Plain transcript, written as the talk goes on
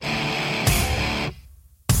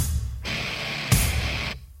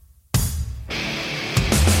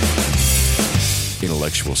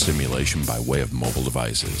intellectual stimulation by way of mobile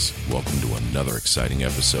devices. Welcome to another exciting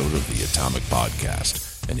episode of the Atomic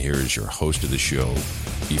Podcast. And here is your host of the show,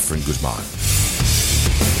 Efren Guzman.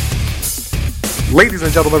 Ladies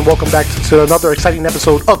and gentlemen, welcome back to another exciting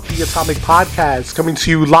episode of the Atomic Podcast, coming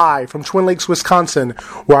to you live from Twin Lakes, Wisconsin,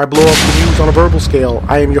 where I blow up the news on a verbal scale.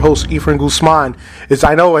 I am your host, Efren Guzman.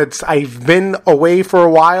 I've been away for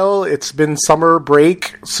a while. It's been summer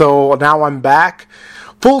break, so now I'm back.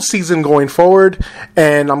 Full season going forward,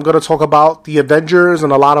 and I'm going to talk about the Avengers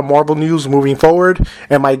and a lot of Marvel news moving forward.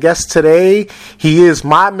 And my guest today, he is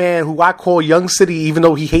my man who I call Young City, even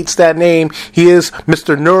though he hates that name. He is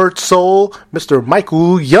Mr. NERDSoul, Mr.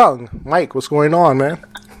 Micheal Young. Mike, what's going on, man?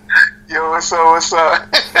 Yo, what's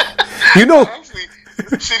up? You know,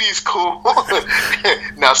 actually, City is cool.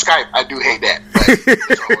 Now Skype, I do hate that.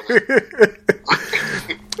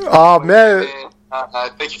 Oh man.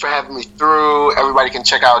 Thank you for having me through. Everybody can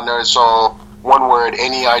check out NERDSoul. One word,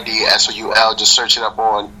 NERDSoul. Just search it up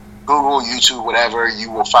on Google, YouTube, whatever.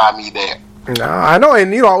 You will find me there. I know,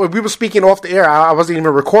 and you know, we were speaking off the air. I wasn't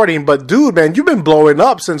even recording, but dude, man, you've been blowing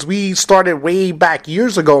up since we started way back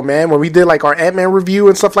years ago, man. When we did like our Ant-Man review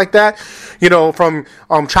and stuff like that. You know, from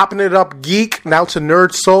Chopping It Up Geek now to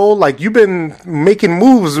NERDSoul. Like, you've been making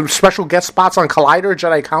moves, special guest spots on Collider,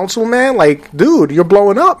 Jedi Council, man. Like, dude, you're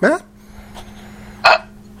blowing up, man.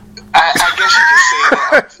 I guess you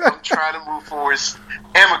can say that. I'm trying to move forward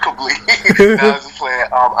amicably as a plan.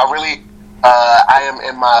 I am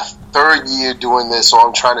in my third year doing this, so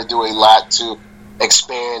I'm trying to do a lot to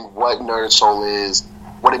expand what NERDSoul is,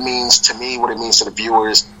 what it means to me, what it means to the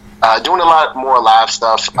viewers. Doing a lot more live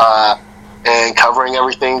stuff and covering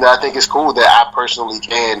everything that I think is cool that I personally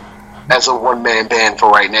can as a one-man band for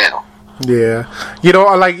right now. Yeah. You know,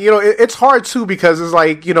 it's hard too because it's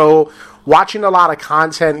like, you know, watching a lot of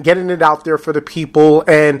content, getting it out there for the people,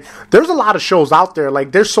 and there's a lot of shows out there.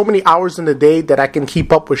 Like, there's so many hours in the day that I can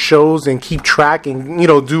keep up with shows and keep track and, you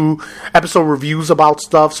know, do episode reviews about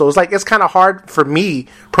stuff. So it's kind of hard for me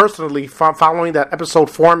personally following that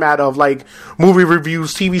episode format of like movie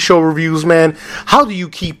reviews, TV show reviews, man. How do you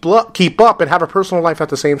keep up and have a personal life at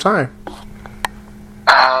the same time?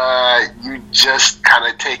 You just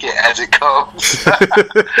kind of take it as it comes.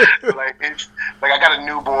 I got a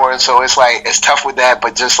newborn, so it's tough with that.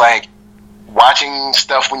 But just like watching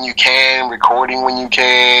stuff when you can, recording when you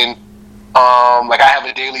can. I have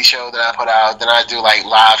a daily show that I put out. Then I do like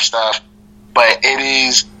live stuff. But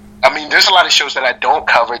there's a lot of shows that I don't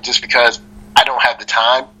cover just because I don't have the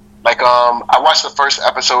time. I watched the first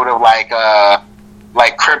episode of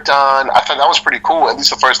Krypton. I thought that was pretty cool, at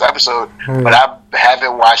least the first episode. But I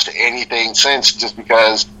haven't watched anything since just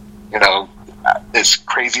because, you know, it's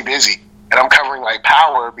crazy busy. And I'm covering like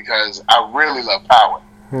Power because I really love Power.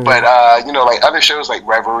 But, other shows like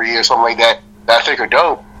Reverie or something like that I think are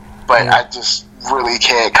dope, but I just really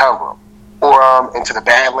can't cover them. Or Into the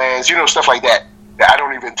Badlands, you know, stuff like that I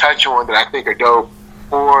don't even touch on that I think are dope.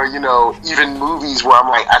 Or, you know, even movies where I'm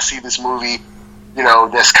like, I see this movie, you know,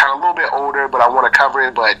 that's kind of a little bit older, but I want to cover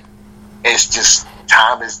it, but it's just,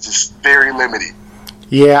 time is just very limited.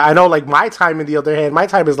 Yeah, I know, like, my time, on the other hand, my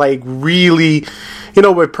time is, like, really, you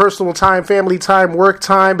know, with personal time, family time, work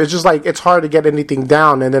time, it's just, like, it's hard to get anything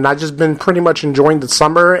down. And then I've just been pretty much enjoying the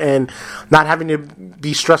summer and not having to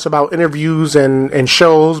be stressed about interviews and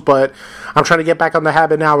shows, but I'm trying to get back on the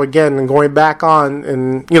habit now again and going back on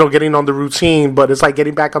and, you know, getting on the routine, but it's like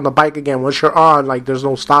getting back on the bike again. Once you're on, like, there's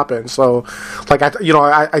no stopping. So, like, I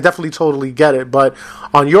definitely totally get it. But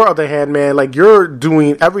on your other hand, man, like, you're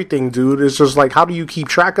doing everything, dude. It's just, like, how do you keep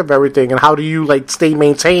track of everything? And how do you, like,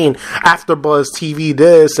 maintain AfterBuzz TV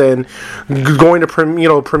this and going to,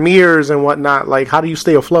 premieres and whatnot? Like, how do you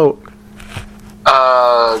stay afloat?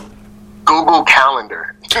 Google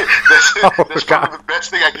Calendar. That's probably the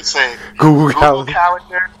best thing I can say. Google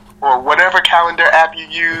Calendar or whatever calendar app you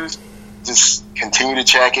use. Just continue to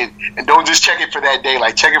check it, and don't just check it for that day.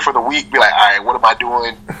 Like, check it for the week. Be like, all right, what am I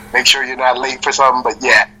doing? Make sure you're not late for something. But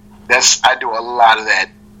yeah, I do a lot of that.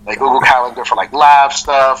 Like Google Calendar for like live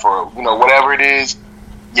stuff or, you know, whatever it is.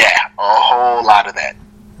 Yeah, a whole lot of that.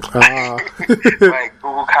 Like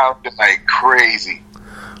Google Calendar, like crazy.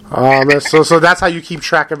 Man, so that's how you keep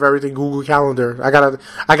track of everything. Google Calendar. I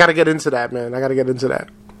gotta get into that, man. I gotta get into that.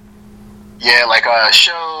 Yeah, like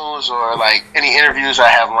shows or like any interviews I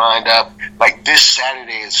have lined up. Like this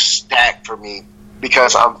Saturday is stacked for me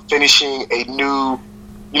because I'm finishing a new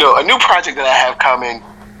project that I have coming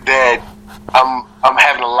that I'm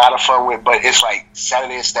having a lot of fun with. But it's like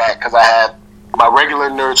Saturday is stacked because I have my regular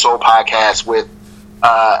NERDSoul podcast with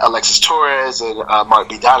Alexis Torres and Mark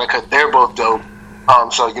B. Donica. They're both dope.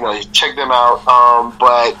 So, you know, check them out.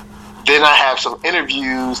 But then I have some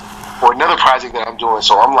interviews for another project that I'm doing.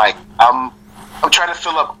 So I'm like, I'm trying to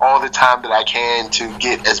fill up all the time that I can to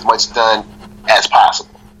get as much done as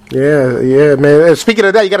possible. Yeah, man. And speaking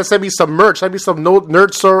of that, you got to send me some merch. Send me some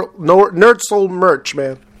NERDSoul merch,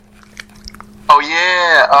 man. Oh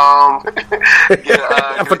yeah, get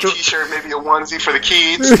a t-shirt, maybe a onesie for the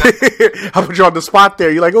kids. I put you on the spot there.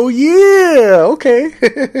 You're like, oh yeah, okay.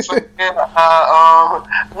 So,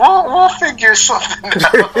 we'll figure something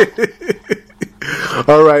out.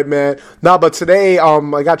 All right, man. Nah, but today,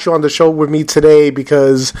 I got you on the show with me today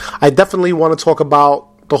because I definitely want to talk about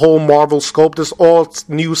the whole Marvel scope. This all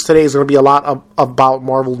news today is going to be a lot about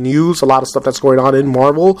Marvel news, a lot of stuff that's going on in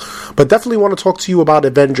Marvel, but definitely want to talk to you about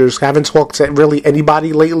Avengers. I haven't talked to really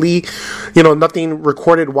anybody lately, nothing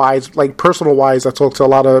recorded wise, like personal wise. I talked to a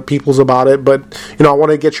lot of peoples about it, but I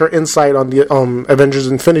want to get your insight on the Avengers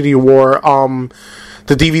Infinity War.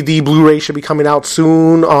 The DVD Blu-ray should be coming out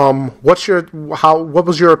soon. What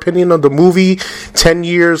was your opinion of the movie? 10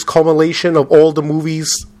 years culmination of all the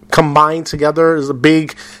movies combined together is a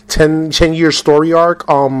big 10-year story arc.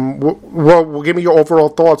 Well, give me your overall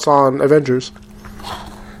thoughts on Avengers.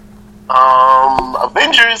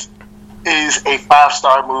 Avengers is a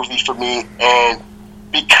 5-star movie for me, and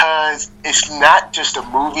because it's not just a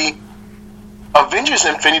movie, Avengers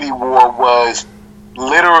Infinity War was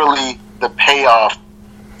literally the payoff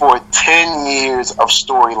for 10 years of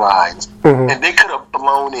storylines, and they could have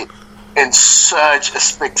blown it in such a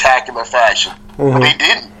spectacular fashion, but they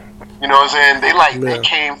didn't. You know what I'm saying? They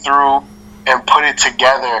came through and put it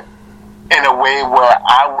together in a way where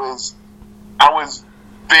I was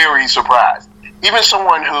very surprised. Even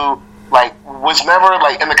someone who was never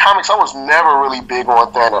in the comics, I was never really big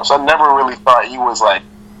on Thanos. I never really thought he was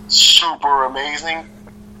super amazing.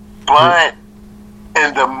 But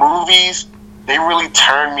in the movies, they really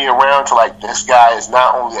turned me around to this guy is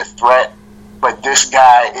not only a threat, but this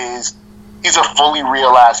guy he's a fully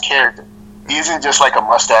realized character. He isn't just a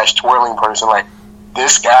mustache twirling person.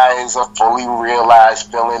 This guy is a fully realized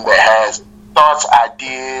villain that has thoughts,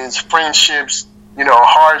 ideas, friendships,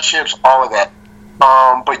 hardships, all of that.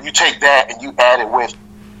 But you take that and you add it with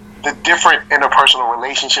the different interpersonal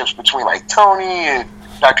relationships between Tony and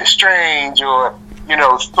Doctor Strange, or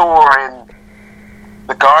Thor and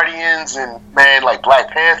the Guardians, and Black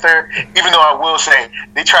Panther. Even though I will say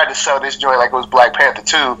they tried to sell this joint like it was Black Panther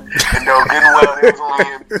 2, and know good and well it was only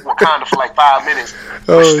in Wakanda for 5 minutes.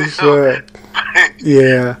 Oh shit!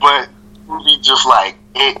 Yeah, but movie just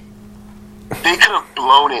it, they could have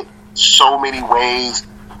blown it so many ways,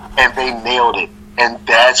 and they nailed it. And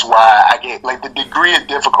that's why I get the degree of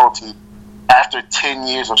difficulty after 10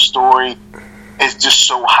 years of story is just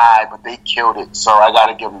so high, but they killed it. So I got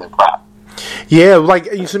to give them the prop. Yeah,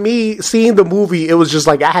 to me, seeing the movie, it was just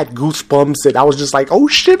I had goosebumps, and I was just oh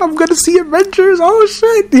shit, I'm gonna see Avengers, oh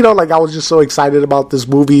shit, I was just so excited about this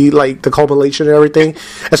movie, the culmination and everything,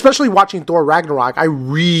 especially watching Thor Ragnarok. I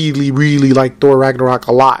really, really like Thor Ragnarok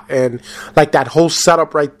a lot, and that whole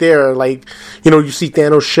setup right there, you see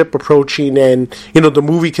Thanos' ship approaching, and, the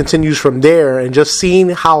movie continues from there, and just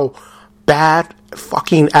seeing how bad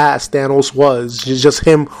fucking ass Thanos was, just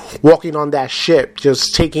him walking on that ship,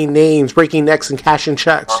 just taking names, breaking necks, and cashing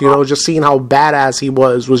checks. Just seeing how badass he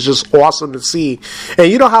was just awesome to see.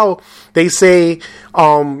 And you know how they say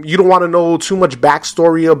you don't want to know too much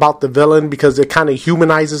backstory about the villain because it kind of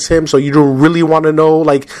humanizes him, so you don't really want to know.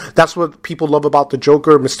 That's what people love about the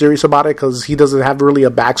Joker, mysterious about it, because he doesn't have really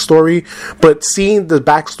a backstory. But seeing the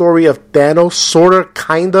backstory of Thanos sort of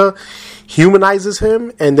kind of humanizes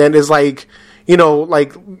him, and then is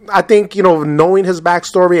I think, knowing his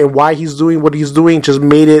backstory and why he's doing what he's doing just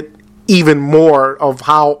made it even more of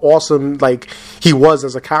how awesome, he was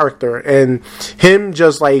as a character. And him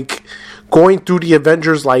just, going through the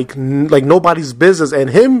Avengers like nobody's business, and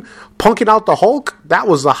him punking out the Hulk, that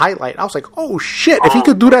was the highlight. I was like, oh shit, if he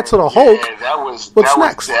could do that to the Hulk, what's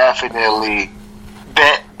next? Was definitely,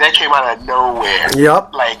 that came out of nowhere.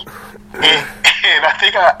 Yep. And I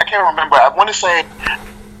think, I can't remember, I want to say,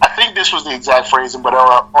 I think this was the exact phrasing, but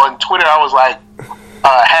on Twitter I was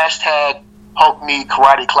hashtag Hulk need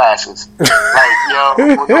karate classes.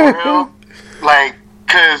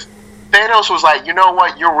 Because Thanos was you know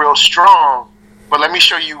what, you're real strong, but let me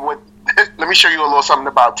show you let me show you a little something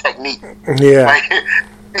about technique. Yeah.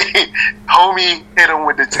 Homie hit him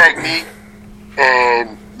with the technique,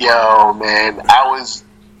 and man,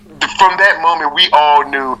 from that moment we all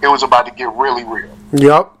knew it was about to get really real.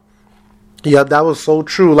 Yep. Yeah, that was so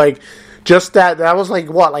true. Just that was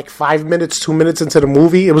 5 minutes, 2 minutes into the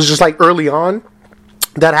movie. It was just early on.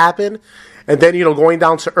 that happened. And then, going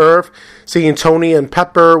down to Earth, seeing Tony and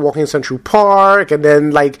Pepper walking in Central Park, and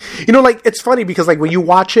then, it's funny because, when you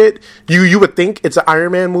watch it, you would think it's an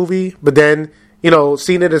Iron Man movie, but then,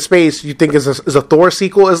 seeing it in space, you think it's a Thor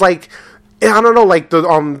sequel. It's like, I don't know,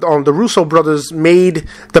 the Russo brothers made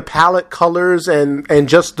the palette colors and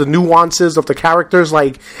just the nuances of the characters,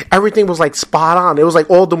 everything was spot on. It was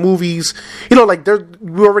all the movies, we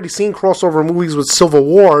already seen crossover movies with Civil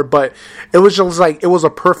War, but it was just it was a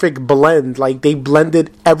perfect blend. They blended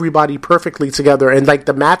everybody perfectly together, and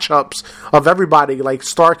the matchups of everybody,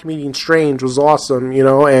 Stark meeting Strange was awesome,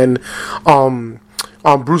 and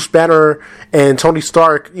Bruce Banner and Tony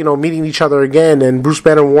Stark, meeting each other again, and Bruce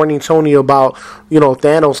Banner warning Tony about,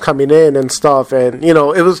 Thanos coming in and stuff, and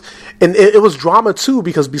it was drama too,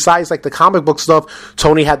 because besides the comic book stuff,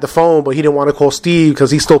 Tony had the phone, but he didn't want to call Steve because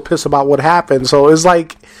he's still pissed about what happened. So it's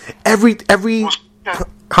every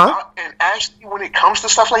huh? And actually, when it comes to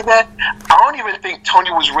stuff like that, I don't even think Tony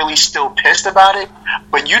was really still pissed about it,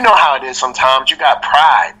 but you know how it is sometimes. You got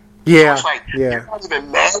pride. Yeah, so it's you're not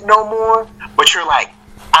even mad no more, but you're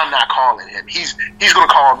I'm not calling him. He's gonna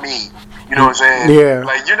call me. You know what I'm saying? Yeah.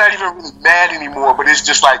 You're not even really mad anymore, but it's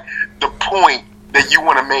just the point that you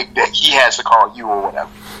want to make that he has to call you or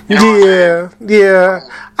whatever. You know yeah.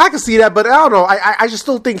 I can see that, but I don't know. I just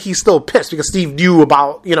still think he's still pissed because Steve knew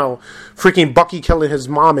about, freaking Bucky killing his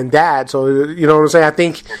mom and dad. So, you know what I'm saying?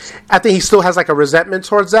 I think he still has a resentment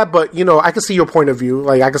towards that, but, I can see your point of view.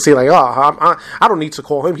 I can see I don't need to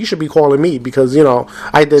call him. He should be calling me because,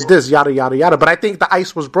 I did this, yada, yada, yada. But I think the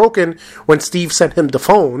ice was broken when Steve sent him the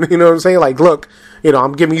phone. You know what I'm saying? Look,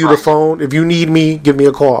 I'm giving you the phone. If you need me, give me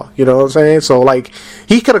a call. You know what I'm saying? So,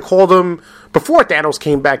 he could have called him before Thanos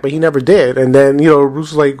came back, but he never did. And then,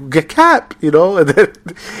 Bruce was get Cap, and then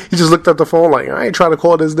he just looked at the phone I ain't trying to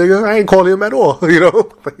call this nigga. I ain't calling him at all, The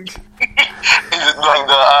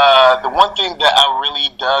one thing that I really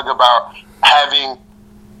dug about having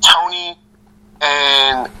Tony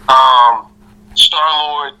and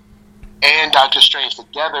Star-Lord and Doctor Strange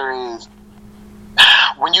together is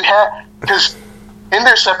when you have, because in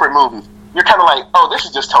their separate movies, you're kind of oh, this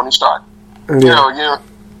is just Tony Stark. Yeah.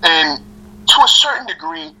 And to a certain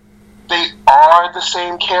degree, they are the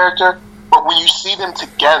same character, but when you see them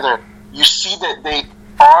together, you see that they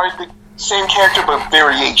are the same character, but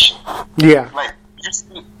variation. Yeah. You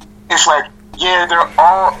see, it's they're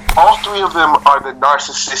all three of them are the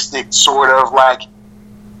narcissistic sort of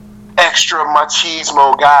extra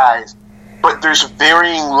machismo guys, but there's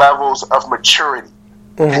varying levels of maturity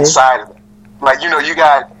inside of them. You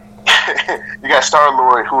got you got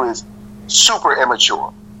Star-Lord, who is super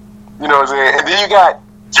immature. You know what I'm saying? And then you got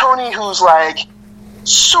Tony, who's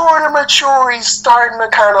sort of mature. He's starting to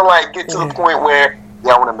kind of get to the point where, I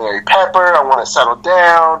want to marry Pepper. I want to settle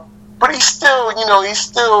down. But he's still, he's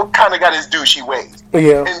still kind of got his douchey ways.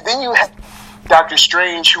 Yeah. And then you have Doctor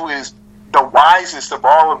Strange, who is the wisest of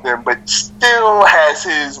all of them, but still has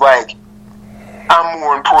his, I'm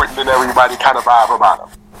more important than everybody kind of vibe about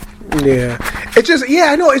him. Yeah, it's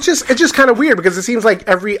just kind of weird because it seems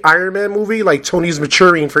every Iron Man movie, Tony's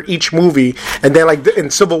maturing for each movie, and then in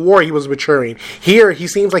Civil War he was maturing. Here he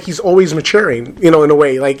seems he's always maturing, in a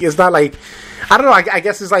way. It's not I don't know. I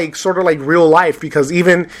guess it's sort of real life, because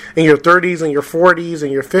even in your 30s and your 40s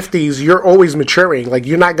and your 50s, you're always maturing.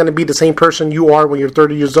 You're not going to be the same person you are when you're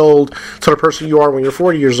 30 years old to the person you are when you're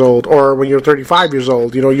 40 years old or when you're 35 years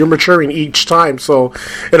old. You're maturing each time. So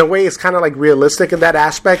in a way, it's kind of realistic in that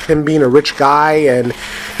aspect. Him being a rich guy and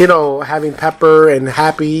having Pepper and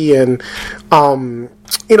Happy and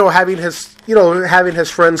having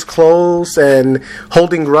his friends close and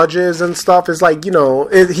holding grudges and stuff is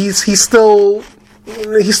he's still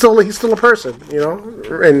a person,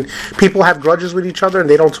 and people have grudges with each other and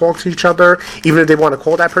they don't talk to each other. Even if they want to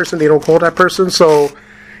call that person, they don't call that person. So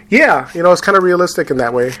yeah, it's kind of realistic in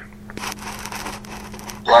that way.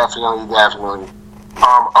 Definitely.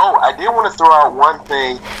 I did want to throw out one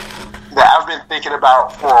thing that I've been thinking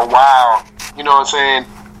about for a while. You know what I'm saying?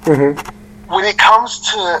 Mm-hmm. When it comes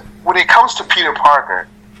to Peter Parker,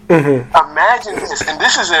 imagine this, and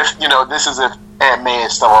this is if Aunt May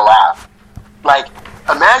is still alive.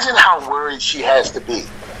 Imagine how worried she has to be.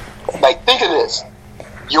 Think of this: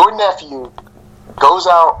 your nephew goes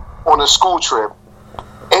out on a school trip,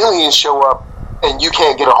 aliens show up, and you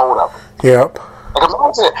can't get a hold of him. Yep.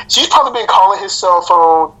 Imagine it. She's probably been calling his cell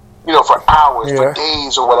phone, for hours, for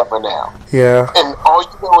days, or whatever now. Yeah. And all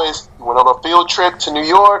you know is you went on a field trip to New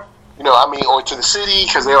York. Or to the city,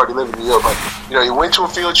 because they already live in New York, but, he went to a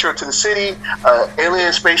field trip to the city,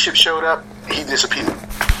 alien spaceship showed up, he disappeared.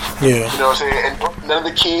 Yeah. You know what I'm saying? And none of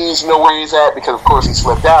the keys know where he's at, because, of course, he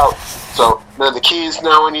slipped out. So none of the kids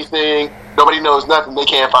know anything. Nobody knows nothing. They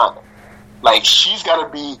can't find him. Like, she's got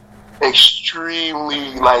to be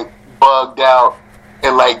extremely, like, bugged out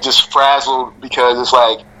and, like, just frazzled because it's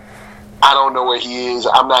like, I don't know where he is.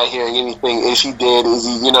 I'm not hearing anything. Is he dead? Is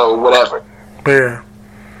he, whatever. Yeah.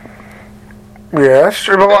 Yeah, that's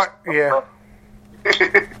true. Yeah.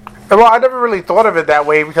 Well, I never really thought of it that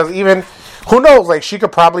way because even, who knows, like, she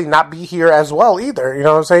could probably not be here as well either, you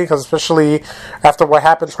know what I'm saying? Because especially after what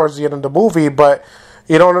happened towards the end of the movie, but,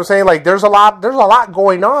 you know what I'm saying? Like, there's a lot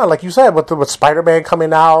going on, like you said, with Spider-Man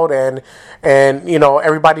coming out and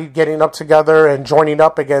everybody getting up together and joining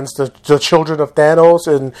up against the children of Thanos.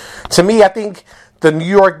 And to me, I think the New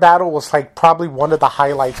York battle was, like, probably one of the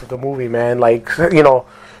highlights of the movie, man. Like,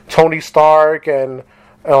 Tony Stark and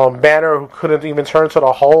Banner, who couldn't even turn to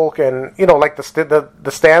the Hulk, and like the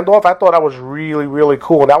standoff. I thought that was really, really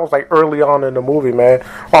cool. That was like early on in the movie, man.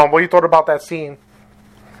 What you thought about that scene?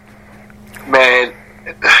 Man,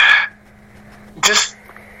 just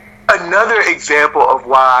another example of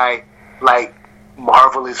why, like,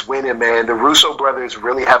 Marvel is winning, man. The Russo brothers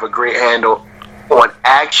really have a great handle on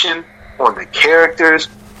action, on the characters,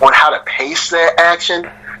 on how to pace that action.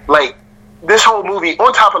 Like, this whole movie,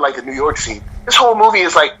 on top of, like, the New York scene, this whole movie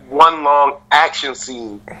is like one long action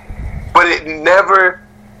scene, but it never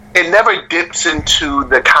dips into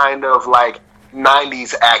the kind of, like,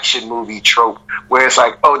 90s action movie trope where it's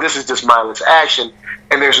like, oh, this is just mindless action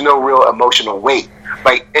and there's no real emotional weight.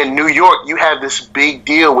 Like, in New York, you have this big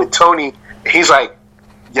deal with Tony. He's like,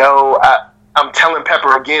 yo, I'm telling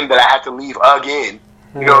Pepper again that I have to leave again.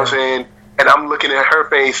 You know what I'm saying? And I'm looking at her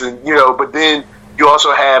face, and but then you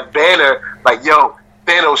also have Banner like, yo,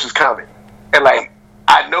 Thanos is coming. And, like,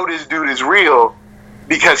 I know this dude is real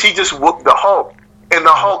because he just whooped the Hulk, and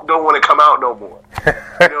the Hulk don't want to come out no more. You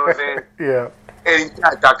know what I'm saying? Yeah. And you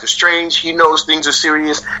got Doctor Strange. He knows things are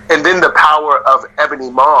serious. And then the power of Ebony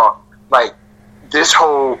Maw. Like, this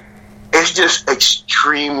whole, it's just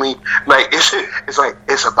extremely, like, it's like,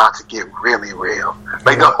 it's about to get really real.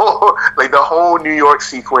 Like, the whole New York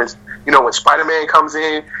sequence, when Spider-Man comes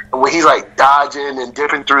in, and when he's, like, dodging and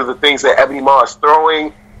dipping through the things that Ebony Maw is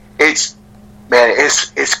throwing, it's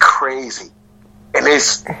crazy. And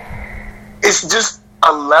it's just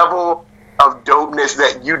a level of dopeness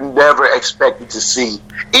that you never expected to see.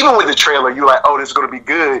 Even with the trailer, you're like, oh, this is going to be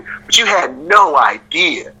good. But you had no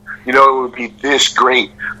idea, it would be this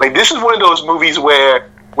great. Like, this is one of those movies where,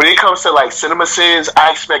 when it comes to, like, cinema sins,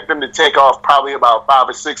 I expect them to take off probably about 5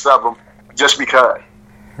 or 6 of them just because.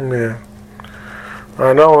 Yeah.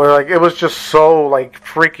 I know, like, it was just so, like,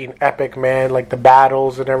 freaking epic, man, like, the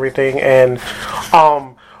battles and everything. And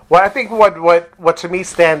I think what to me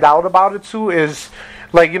stand out about it too is,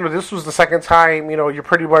 like, this was the second time, you're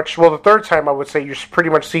pretty much, well, the third time I would say, you're pretty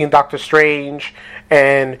much seeing Doctor Strange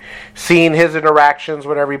and seeing his interactions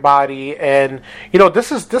with everybody. And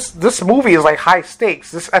this movie is like high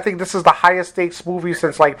stakes. I think this is the highest stakes movie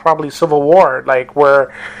since, like, probably Civil War, like,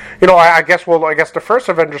 where I guess the first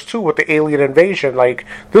Avengers too, with the alien invasion. Like,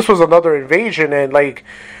 this was another invasion, and, like,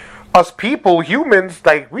 us humans,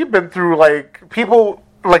 like, we've been through, like, people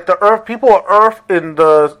on Earth in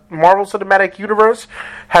the Marvel Cinematic Universe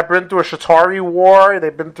have been through a Shatari War.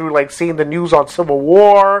 They've been through, like, seeing the news on Civil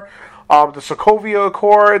War, the Sokovia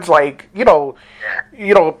Accords. Like,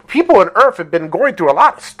 people on Earth have been going through a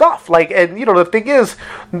lot of stuff. Like, and the thing is,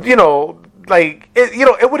 like,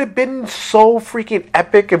 it would have been so freaking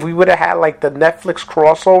epic if we would have had, like, the Netflix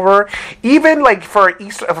crossover, even, like, for a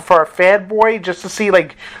fanboy, just to see,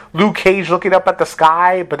 like, Luke Cage looking up at the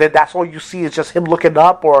sky, but then that's all you see is just him looking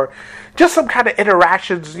up, or just some kind of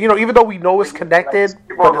interactions, even though we know it's connected.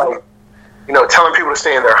 People, like, telling people to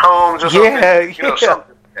stay in their homes or something. Yeah.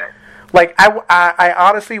 Something. Like, I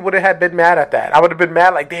honestly would have been mad at that. I would have been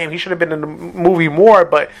mad, like, damn, he should have been in the movie more.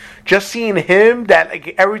 But just seeing him, that,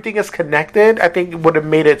 like, everything is connected, I think would have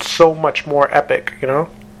made it so much more epic,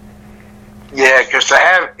 Yeah, because to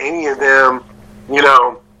have any of them,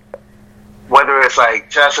 whether it's, like,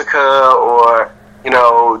 Jessica or,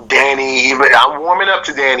 Danny, even, I'm warming up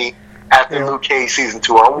to Danny after Luke Cage season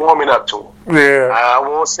 2. I'm warming up to him. Yeah. I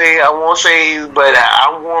won't say, but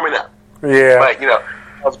I'm warming up. Yeah. But,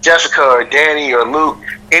 of Jessica or Danny or Luke,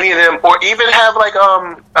 any of them, or even have, like,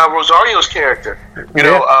 Rosario's character,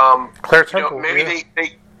 Claire Temple, maybe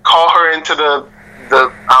they call her into the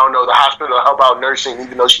I don't know, the hospital to help out nursing,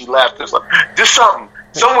 even though she left. It's like, just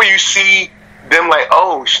somewhere you see them, like,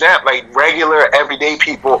 oh snap, like, regular everyday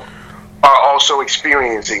people are also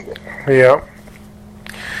experiencing it. Yeah.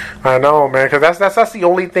 I know, man, because that's the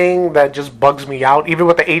only thing that just bugs me out, even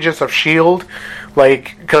with the Agents of S.H.I.E.L.D.,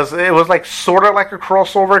 like, because it was, like, sort of like a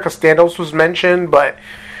crossover, because Thanos was mentioned, but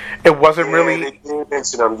it wasn't really. They did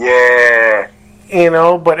mention him. Yeah.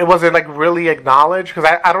 But it wasn't like really acknowledged because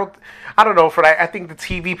I don't know. I think the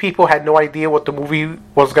TV people had no idea what the movie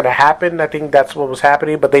was going to happen. I think that's what was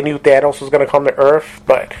happening, but they knew Thanos was going to come to Earth.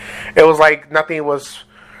 But it was like nothing was,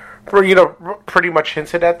 pretty much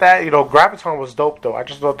hinted at that. Graviton was dope though. I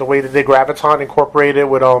just thought the way that they Graviton incorporated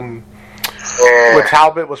with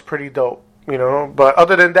Talbot was pretty dope. But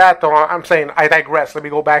other than that, though, I'm saying I digress. Let me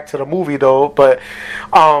go back to the movie though. But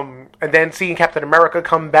and then seeing Captain America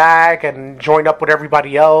come back and join up with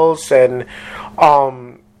everybody else, and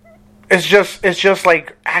it's just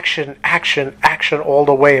like action all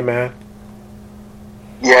the way, man.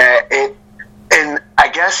 Yeah, and I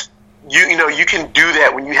guess you can do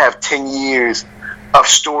that when you have 10 years of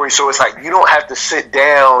story. So it's like you don't have to sit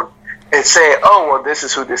down and say, oh, well, this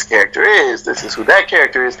is who this character is, this is who that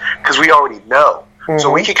character is, because we already know. Mm-hmm.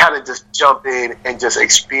 So we can kind of just jump in and just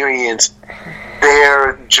experience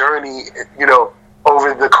their journey,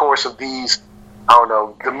 over the course of these, I don't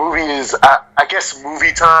know, the movie is, I guess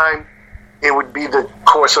movie time, it would be the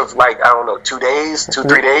course of 2 days,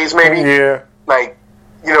 3 days maybe. Yeah.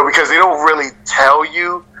 Because they don't really tell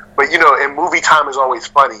you, but, and movie time is always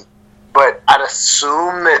funny. But I'd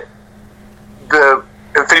assume that the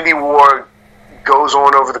Infinity War goes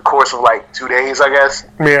on over the course of 2 days, I guess.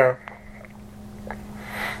 Yeah.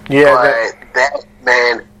 Yeah. But that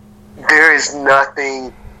man, there is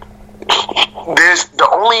nothing. There's the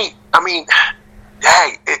only.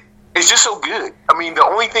 Dang, it's just so good. The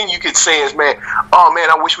only thing you could say is, man, oh man,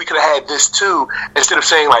 I wish we could have had this too. Instead of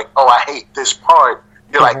saying oh, I hate this part.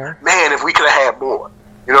 You're like, man, if we could have had more.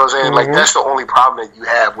 You know what I'm saying? Mm-hmm. That's the only problem that you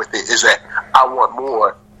have with it is that I want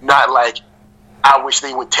more, not I wish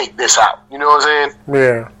they would take this out. You know what I'm saying?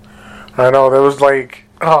 Yeah, I know. There was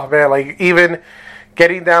oh man, even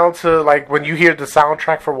getting down to when you hear the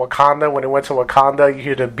soundtrack for Wakanda, when it went to Wakanda, you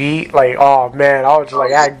hear the beat. Oh man, I was just I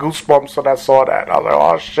had goosebumps when I saw that. I was like,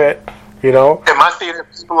 oh shit, In my theater,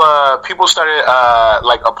 people started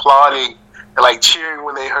applauding and cheering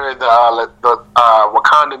when they heard the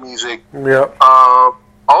Wakanda music. Yep.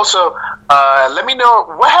 Also, let me know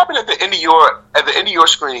what happened at the end of your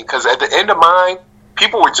screening, because at the end of mine,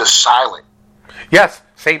 people were just silent. Yes,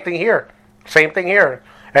 same thing here.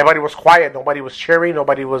 Everybody was quiet. Nobody was cheering.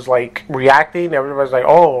 Nobody was reacting. Everybody was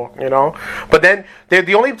oh, But then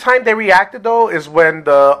the only time they reacted though is when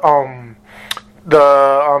the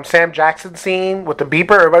Sam Jackson scene with the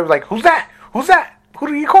beeper. Everybody was like, "Who's that? Who's that? Who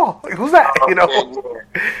do you call? Who's that?"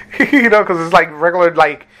 Because it's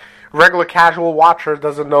regular casual watcher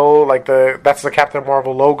doesn't know that's the Captain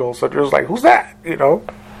Marvel logo. So it was who's that?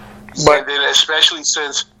 But and then especially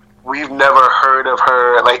since we've never heard of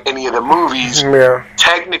her any of the movies. Yeah.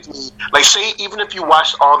 Technically, say even if you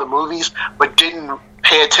watched all the movies but didn't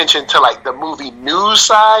pay attention to the movie news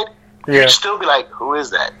side, you'd still be who is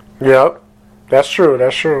that? Yep. That's true.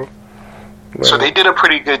 Yeah. So they did a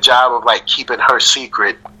pretty good job of keeping her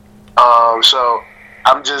secret. So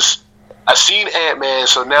I've seen Ant-Man,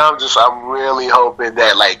 so now I'm really hoping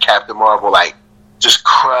that Captain Marvel just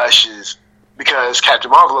crushes, because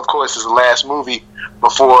Captain Marvel, of course, is the last movie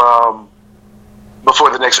before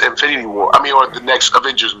the next Infinity War. Or the next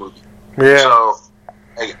Avengers movie. Yeah. So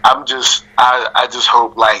I just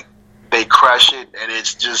hope they crush it, and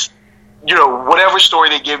it's just whatever story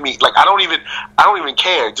they give me. I don't even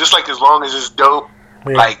care. Just as long as it's dope,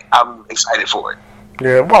 I'm excited for it.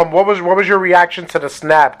 Yeah. What was your reaction to the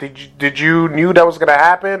snap? Did you knew that was going to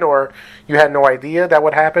happen, or you had no idea that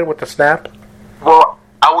would happen with the snap? Well,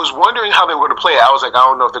 I was wondering how they were going to play it. I was I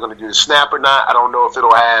don't know if they're going to do the snap or not. I don't know if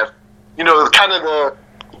it'll have, kind of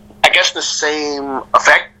the same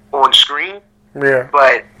effect on screen. Yeah.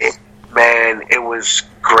 But it was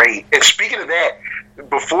great. And speaking of that,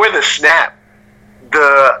 before the snap,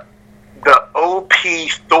 the OP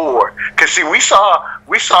Thor, because see, we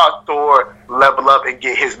saw Thor level up and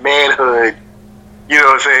get his manhood,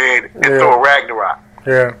 in Thor Ragnarok.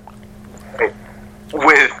 Yeah.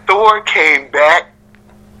 When Thor came back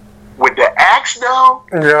with the axe, though,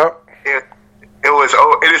 it was.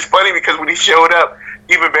 Oh, it is funny because when he showed up,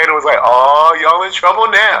 even Banner was "Oh, y'all in trouble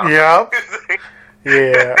now." Yep.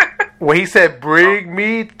 Yeah. When he said, "Bring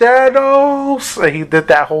me Thanos," and he did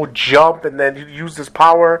that whole jump, and then he used his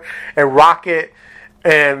power, and Rocket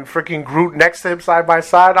and freaking Groot next to him side by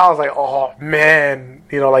side. I was like, oh man,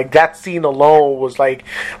 that scene alone was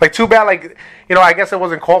too bad. I guess it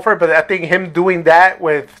wasn't called for it, but I think him doing that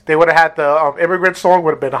they would have had the immigrant song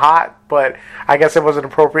would have been hot, but I guess it wasn't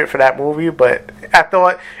appropriate for that movie. But I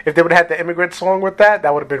thought if they would have had the immigrant song with that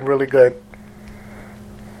would have been really good.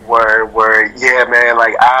 Word, yeah, man.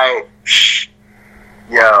 I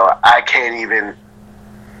can't even.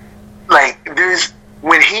 like there's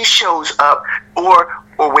when he shows up, or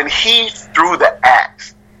when he threw the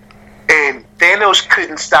axe, and Thanos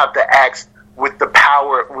couldn't stop the axe with the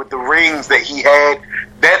power, with the rings that he had.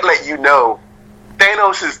 That let you know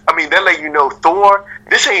Thanos is. I mean, that let you know Thor.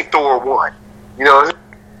 This ain't Thor 1. You know.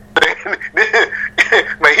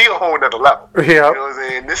 Like he a whole nother level. Yeah. You know what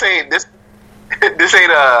I'm saying? This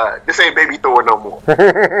ain't baby Thor no more.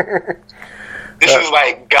 This is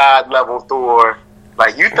like God level Thor.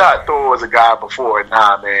 Like you thought Thor was a god before.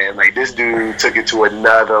 Nah, man. Like this dude took it to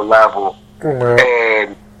another level.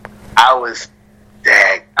 And I was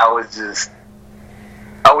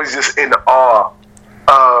just in awe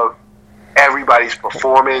of everybody's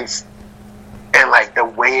performance and like the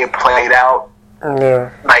way it played out. Yeah.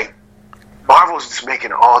 Like Marvel's just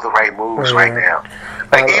making all the right moves right now.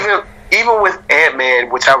 Like even with Ant-Man,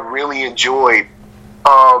 which I really enjoyed,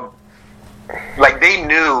 like they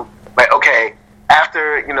knew, like okay,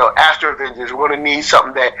 after Avengers, we're gonna need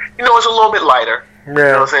something that is a little bit lighter. Yeah. You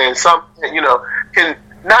know what I'm saying? Can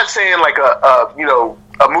not saying like a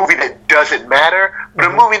movie that doesn't matter, but a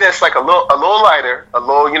movie that's like a little lighter, a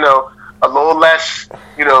little less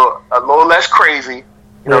crazy.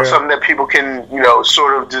 Something that people can,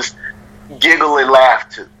 sort of just giggle and laugh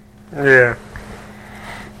to. Yeah.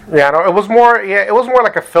 Yeah, no, it was more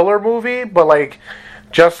like a filler movie, but like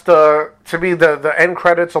just to be the end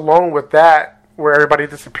credits alone with that, where everybody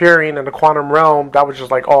disappearing in the quantum realm, that was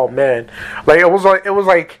just like, oh man. Like it was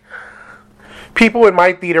like people in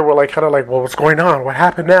my theater were like kind of like, well, what's going on? What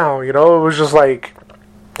happened now? It was just like,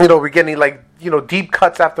 we're getting like, deep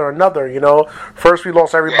cuts after another, First we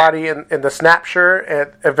lost everybody in the snapshot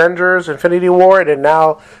at Avengers, Infinity War, and then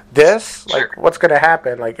now this. Like, what's going to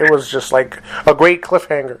happen? Like, it was just like a great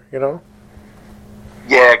cliffhanger,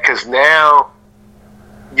 Yeah, because now,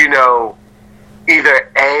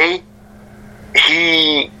 either A,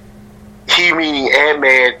 he meaning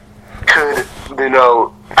Ant-Man could,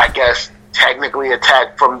 I guess, technically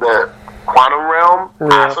attack from the quantum realm,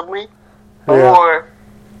 possibly, or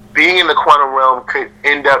being in the quantum realm could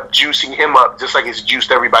end up juicing him up just like it's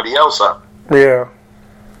juiced everybody else up. Yeah.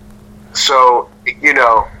 So,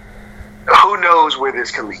 who knows where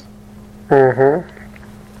this can lead. Mm-hmm.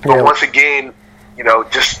 But once again,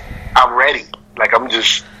 just, I'm ready. Like, I'm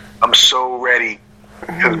so ready.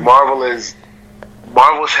 Because Marvel has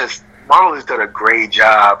done a great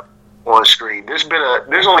job on screen. There's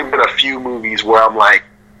only been a few movies where I'm like,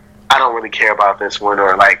 I don't really care about this one,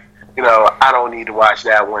 or like, I don't need to watch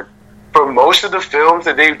that one. For most of the films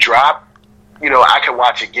that they've dropped, I can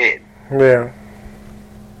watch again. Yeah.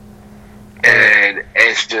 And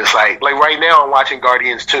it's just like right now I'm watching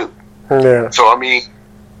Guardians 2. Yeah. So I mean,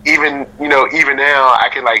 even now I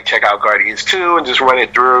can like check out Guardians 2 and just run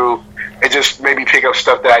it through and just maybe pick up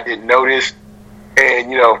stuff that I didn't notice.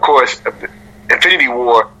 And of course, Infinity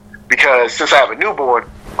War, because since I have a newborn,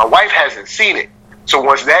 my wife hasn't seen it. So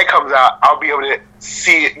once that comes out, I'll be able to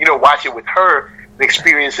see it, watch it with her and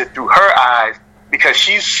experience it through her eyes, because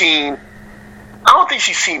she's seen, I don't think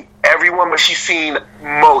she's seen everyone, but she's seen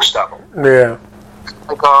most of them. Yeah.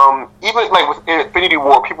 Like, even like with Infinity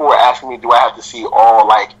War, people were asking me, do I have to see all,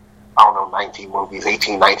 like, I don't know, 19 movies,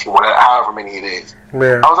 18, 19, whatever, however many it is.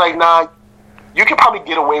 Yeah. I was like, nah, you can probably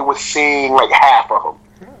get away with seeing like half of them.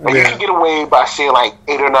 Like, you can get away by seeing like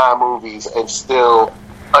 8 or 9 movies and still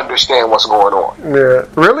understand what's going on. Yeah.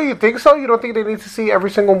 Really? You think so? You don't think they need to see every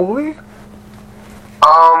single movie?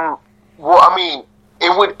 Well, I mean,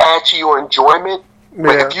 it would add to your enjoyment.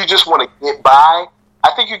 But if you just want to get by,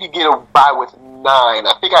 I think you could get by with 9.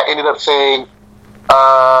 I think I ended up saying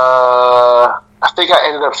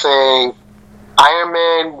Iron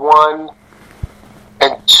Man 1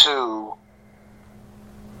 and 2,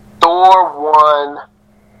 Thor 1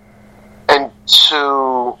 and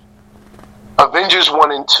 2, Avengers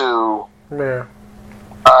 1 and 2,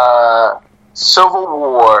 Civil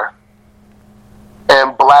War,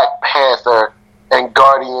 and Black Panther, and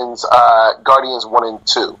Guardians 1 and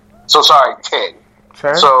 2. So sorry, 10.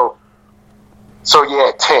 Okay. So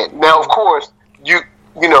yeah, 10. Now of course you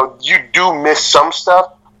do miss some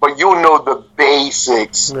stuff, but you'll know the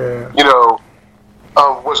basics.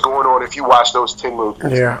 Of what's going on if you watch those 10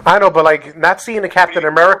 movies. Yeah, I know, but like not seeing the Captain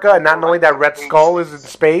America and not knowing that Red Skull is in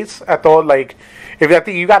space, I thought like I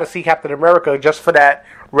think you got to see Captain America just for that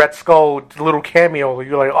Red Skull little cameo.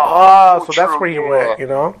 You're like, so that's where he went,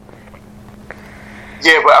 Yeah,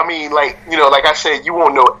 but I mean, like like I said, you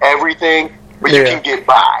won't know everything, but you can get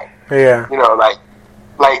by. Yeah.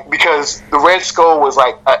 Like because the Red Skull was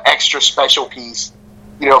like an extra special piece.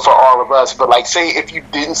 For all of us. But, like, say if you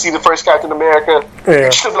didn't see the first Captain America,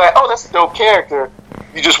 you'd still be like, oh, that's a dope character.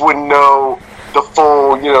 You just wouldn't know, the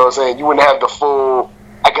full, you know what I'm saying, you wouldn't have the full,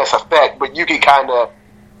 I guess, effect, but you could kind of,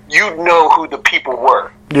 you'd know who the people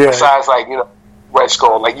were. Yeah. Besides, like, you know, Red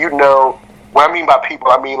Skull. Like, you know, what I mean by people,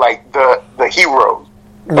 I mean, like, the heroes.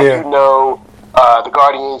 Like, you know, the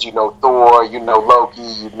Guardians, you know, Thor, you know, Loki,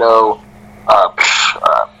 you know,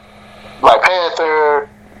 Black Panther,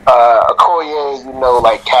 Okoye, you know,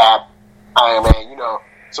 like Cap, Iron Man, you know.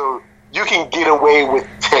 So you can get away with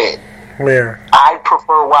 10. Yeah. I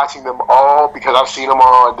prefer watching them all because I've seen them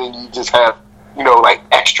all, and then you just have, you know, like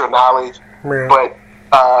extra knowledge. Yeah.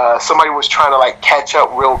 But somebody was trying to like catch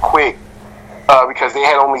up real quick because they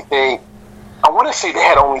had only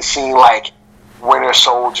seen like Winter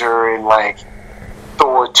Soldier and like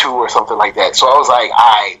Thor 2 or something like that. So I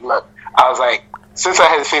was like, since I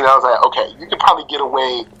hadn't seen it, I was like, okay, you can probably get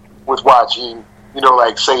away with watching, you know,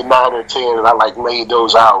 like say 9 or 10, and I like laid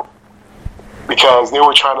those out because they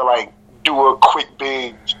were trying to like do a quick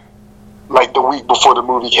binge like the week before the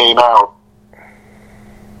movie came out,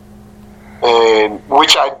 and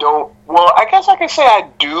which I don't. Well, I guess I can say I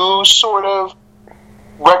do sort of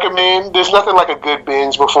recommend. There's nothing like a good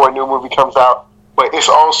binge before a new movie comes out, but it's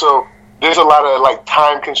also there's a lot of like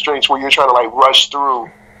time constraints where you're trying to like rush through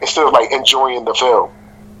instead of like enjoying the film.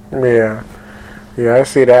 Yeah, I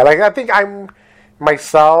see that. Like, I think I'm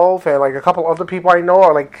myself and like a couple other people I know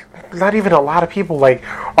are like not even a lot of people like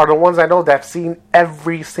are the ones I know that've seen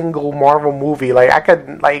every single Marvel movie. Like, I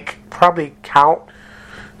could like probably count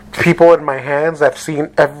people in my hands that've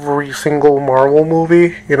seen every single Marvel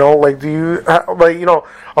movie. You know, like do you like you know?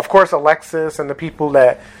 Of course, Alexis and the people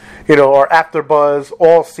that you know are after Buzz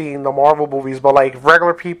all seen the Marvel movies, but like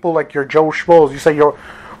regular people like your Joe Schmoes, you say your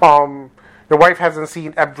wife hasn't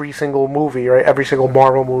seen every single movie, right? Every single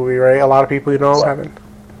Marvel movie, right? A lot of people, you know, haven't.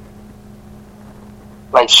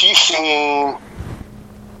 Like, she's seen...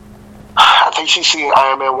 I think she's seen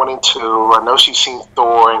Iron Man 1 and 2. I know she's seen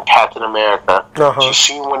Thor and Captain America. She's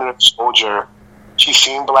seen Winter Soldier. She's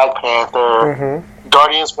seen Black Panther.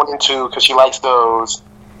 Guardians 1 and 2, because she likes those.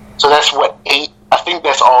 So that's, 8? I think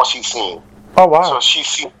that's all she's seen. Oh, wow. So she's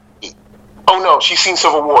seen 8. Oh, no, she's seen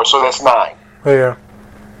Civil War, so that's 9. Oh, yeah.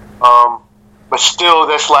 But still,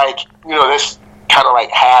 that's like, you know, that's kind of like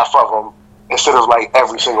half of them instead of like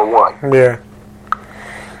every single one. Yeah.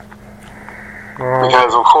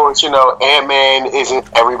 Because, of course, you know, Ant-Man isn't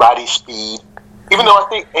everybody's speed. Even though I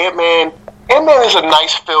think Ant-Man is a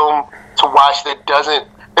nice film to watch that doesn't,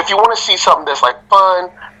 if you want to see something that's like fun,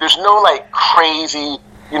 there's no like crazy,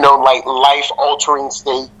 you know, like life-altering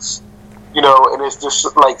stakes, you know, and it's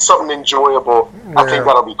just like something enjoyable. I think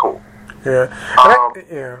that'll be cool. Yeah.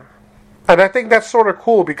 And I think that's sort of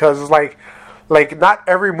cool because it's like not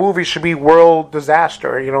every movie should be world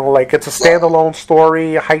disaster. You know, like it's a standalone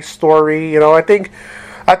story, a heist story. You know, I think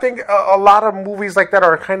a lot of movies like that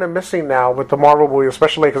are kind of missing now with the Marvel movie,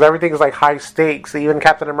 especially because everything is like high stakes. Even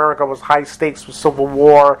Captain America was high stakes with Civil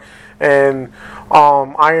War, and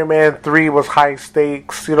Iron Man 3 was high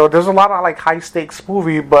stakes. You know, there's a lot of like high stakes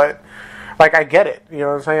movie, but like I get it. You know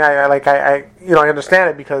what I'm saying? I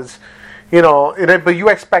understand it because. You know, but you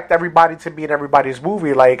expect everybody to be in everybody's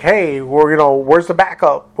movie. Like, hey, where's the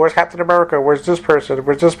backup? Where's Captain America? Where's this person?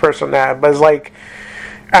 Where's this person at? But it's like,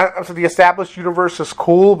 so the established universe is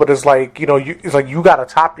cool, but it's like, you know, it's like you gotta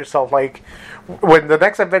top yourself. Like, when the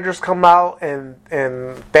next Avengers come out and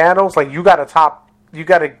Thanos, like you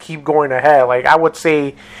gotta keep going ahead. Like, I would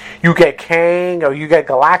say, you get Kang or you get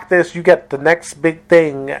Galactus, you get the next big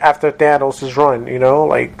thing after Thanos' run. You know,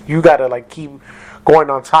 like you gotta like keep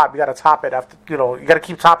going on top. You got to top it after, you know, you got to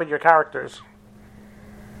keep topping your characters.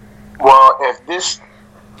 Well,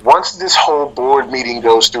 once this whole board meeting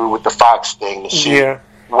goes through with the Fox thing,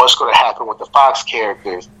 what's going to happen with the Fox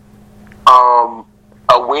characters, a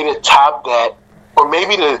way to top that, or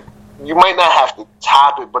maybe you might not have to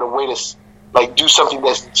top it, but a way to like do something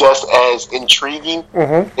that's just as intriguing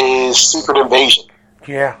is Secret Invasion.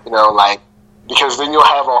 Yeah. You know, like, because then you'll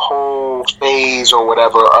have a whole phase or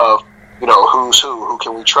whatever of, you know, who's who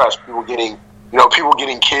can we trust? People getting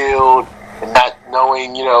killed and not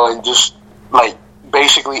knowing, you know, and just like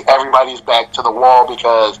basically everybody's back to the wall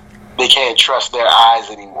because they can't trust their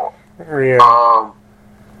eyes anymore. Yeah.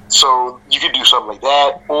 So you could do something like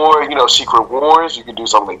that, or you know, Secret Wars. You could do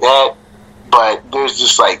something like that. But there's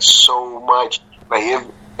just like so much. Like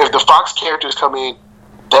if the Fox characters come in,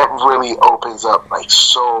 that really opens up like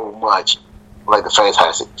so much. Like the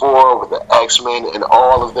Fantastic Four with the X-Men and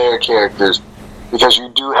all of their characters, because you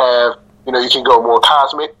do have, you know, you can go more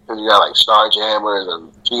cosmic because you got like Starjammers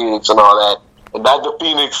and Phoenix and all that, and not the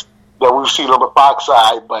Phoenix that we've seen on the Fox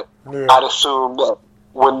side, but I'd assume that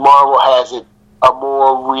when Marvel has it, a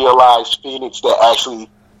more realized Phoenix that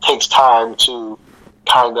actually takes time to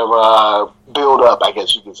kind of build up, I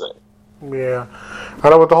guess you could say. Yeah. I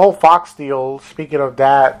know with the whole Fox deal, speaking of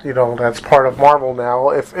that, that's part of Marvel now.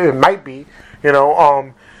 If it might be,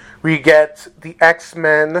 we get the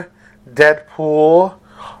X-Men, Deadpool,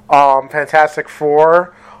 Fantastic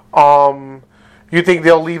Four. You think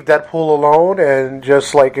they'll leave Deadpool alone and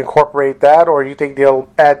just like incorporate that, or you think they'll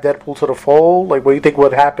add Deadpool to the fold? Like, what do you think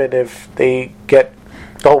would happen if they get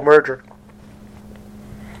the whole merger?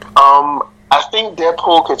 I think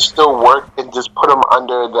Deadpool could still work and just put him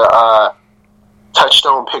under the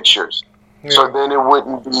Touchstone Pictures. Yeah. So then it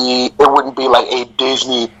wouldn't be like a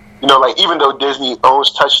Disney, like even though Disney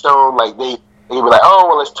owns Touchstone, like they'd be like, oh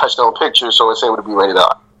well, it's Touchstone Pictures, so it's able to be rated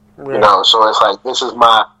R. Yeah. So it's like this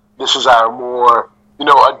is our more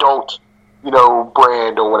adult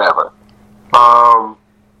brand or whatever.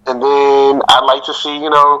 And then I'd like to see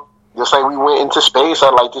just like we went into space,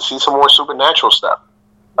 I'd like to see some more supernatural stuff.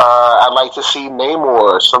 I'd like to see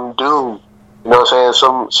Namor, some Doom,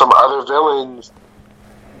 some other villains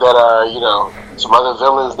that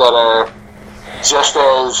are just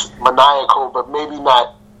as maniacal, but maybe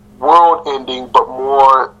not world-ending, but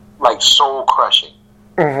more like soul-crushing.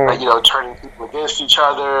 Mm-hmm. Like, turning people against each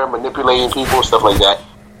other, manipulating people, stuff like that.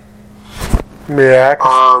 Yeah.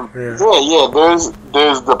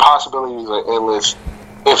 There's the possibilities are endless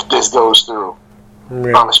if this goes through.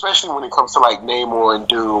 Yeah. Especially when it comes to like Namor and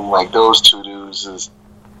Doom, like those two dudes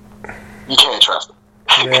you can't trust them.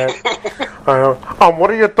 Yeah. What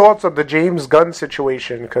are your thoughts on the James Gunn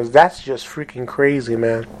situation? Because that's just freaking crazy,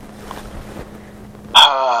 man.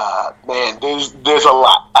 Man, there's a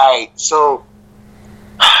lot. Alright, so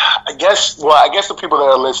I guess the people that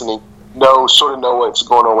are listening sort of know what's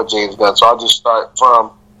going on with James Gunn. So I'll just start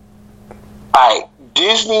from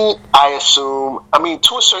Disney, I assume,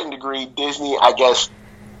 to a certain degree, Disney, I guess,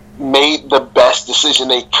 made the best decision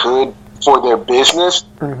they could for their business.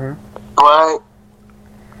 Mm-hmm. But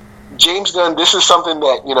James Gunn, this is something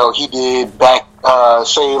that, he did back,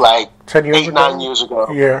 say, like 9 years ago.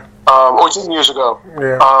 Yeah. Or 10 years ago.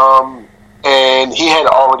 Yeah. And he had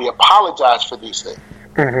already apologized for these things.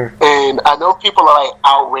 Mm-hmm. And I know people are, like,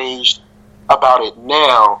 outraged about it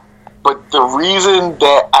now, but the reason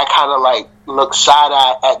that I kind of, like, look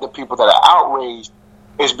side-eye at the people that are outraged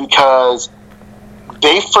is because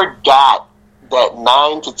they forgot that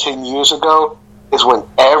 9 to 10 years ago is when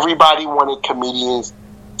everybody wanted comedians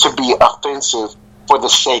to be offensive for the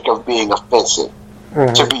sake of being offensive.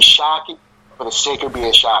 Mm-hmm. To be shocking for the sake of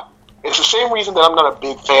being shocking. It's the same reason that I'm not a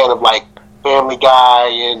big fan of, like, Family Guy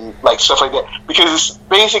and, like, stuff like that. Because it's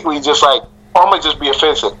basically just like, I'm going to just be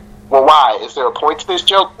offensive. Well, why? Is there a point to this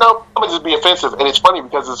joke? No, I'm going to just be offensive. And it's funny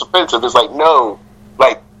because it's offensive. It's like, no.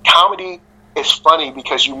 Like, comedy is funny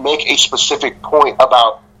because you make a specific point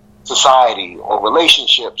about society or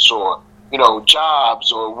relationships or,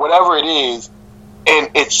 jobs or whatever it is. And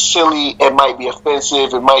it's silly. It might be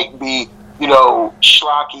offensive. It might be,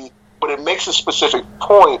 schlocky. But it makes a specific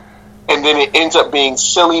point, and then it ends up being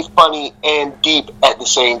silly, funny, and deep at the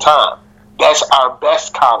same time. That's our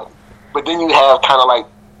best comedy. But then you have kind of like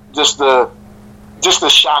just the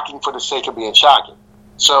shocking for the sake of being shocking.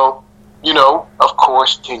 So, of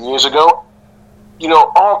course, 10 years ago,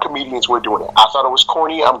 all comedians were doing it. I thought it was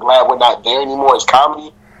corny. I'm glad we're not there anymore as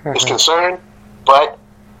comedy is concerned. But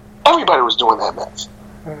everybody was doing that mess.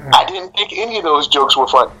 Mm-hmm. I didn't think any of those jokes were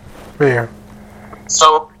funny. Yeah.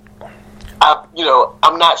 So,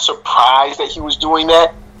 I'm not surprised that he was doing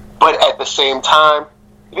that. But at the same time,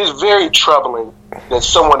 it is very troubling that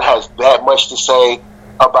someone has that much to say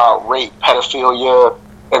about rape, pedophilia,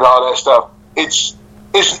 and all that stuff.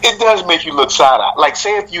 It does make you look side-eye. Like,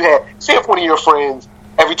 say if one of your friends,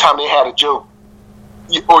 every time they had a joke,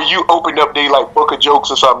 or you opened up their, like, book of jokes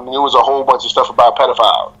or something, and there was a whole bunch of stuff about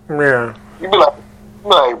pedophiles. Yeah. You'd be like,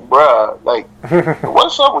 bruh, like,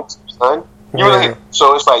 what's up with you, son?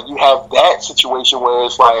 So it's like you have that situation where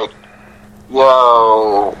it's like,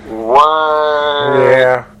 yo,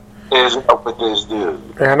 what is up with this dude?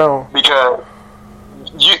 I know. Because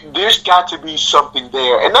there's got to be something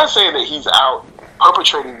there. And not saying that he's out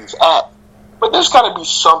perpetrating these acts, but there's got to be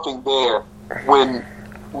something there when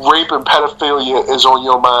rape and pedophilia is on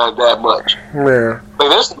your mind that much. Yeah. Like,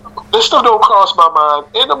 this stuff don't cross my mind,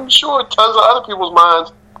 and I'm sure tons of other people's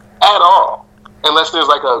minds at all. Unless there's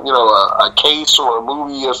like a case or a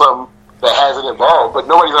movie or something that has it involved, but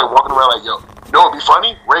nobody's like walking around like, yo, it'd be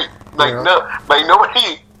funny? Rape. Like, no, like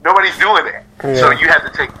nobody's doing that. Yeah. So you have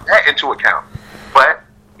to take that into account. But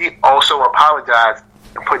he also apologized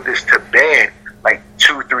and put this to bed like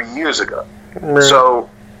 2-3 years ago. Yeah. So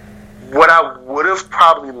what I would have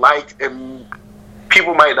probably liked, and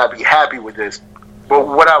people might not be happy with this, But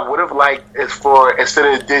what I would have liked is for,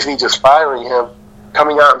 instead of Disney just firing him,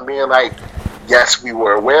 coming out and being like, yes, we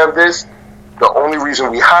were aware of this. The only reason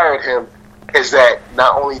we hired him is that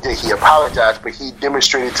not only did he apologize, but he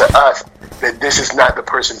demonstrated to us that this is not the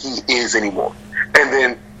person he is anymore. And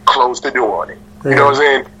then close the door on it. You know what I'm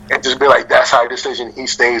saying? And just be like, that's our decision. He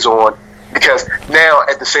stays on. Because now,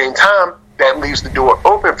 at the same time, that leaves the door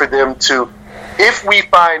open for them to, if we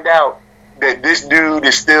find out that this dude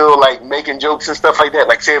is still like making jokes and stuff like that,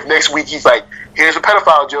 like say if next week he's like, here's a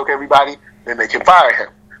pedophile joke, everybody, then they can fire him.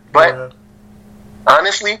 But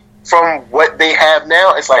honestly, from what they have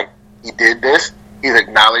now, it's like, he did this, he's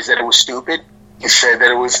acknowledged that it was stupid, he said that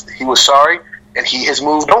he was sorry, and he has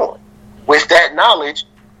moved on. With that knowledge,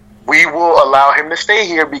 we will allow him to stay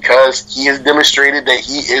here because he has demonstrated that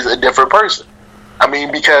he is a different person. I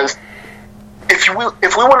mean, because if we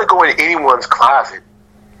want to go in anyone's closet,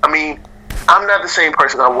 I mean, I'm not the same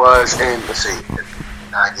person I was in, let's see,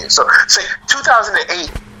 9 years. So, say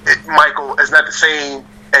 2008, Michael is not the same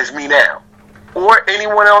as me now. Or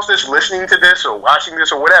anyone else that's listening to this or watching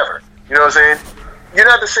this or whatever. You know what I'm saying? You're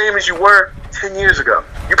not the same as you were 10 years ago.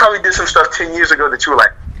 You probably did some stuff 10 years ago that you were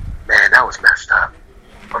like, man, that was messed up.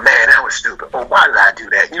 Or man, that was stupid. Or why did I do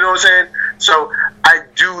that? You know what I'm saying? So I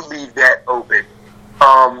do leave that open.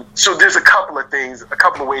 So there's a couple of things, a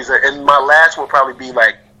couple of ways that, and my last will probably be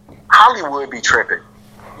like, Hollywood be tripping.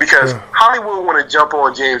 Because Hollywood want to jump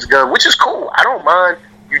on James Gunn, which is cool. I don't mind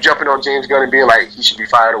you jumping on James Gunn and being like, he should be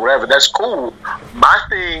fired or whatever. That's cool. My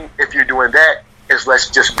thing, if you're doing that, is let's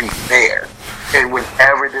just be fair. And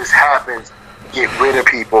whenever this happens, get rid of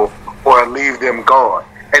people or leave them gone.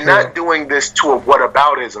 And not doing this to a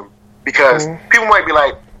whataboutism, because people might be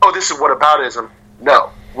like, oh, this is whataboutism. No.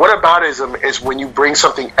 Whataboutism is when you bring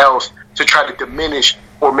something else to try to diminish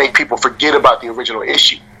or make people forget about the original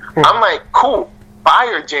issue. I'm like, cool,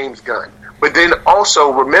 fire James Gunn. But then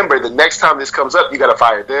also remember, the next time this comes up, you got to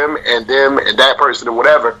fire them and that person or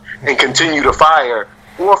whatever, and continue to fire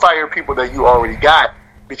or fire people that you already got,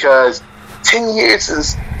 because 10 years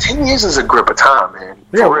is a grip of time, man.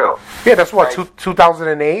 For real. Yeah, that's what, like,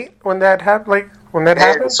 2008 when that happened. Like when that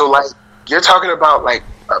happened. So like you're talking about like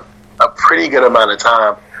a pretty good amount of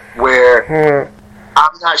time where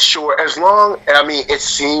I'm not sure. As long, I mean, it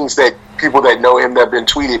seems that people that know him that have been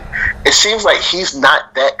tweeted, it seems like he's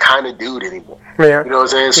not that kind of dude anymore. Yeah. You know what I'm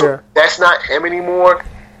saying? So that's not him anymore.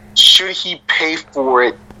 Should he pay for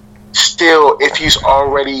it still if he's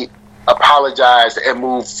already apologized and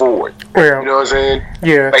moved forward? Yeah. You know what I'm saying?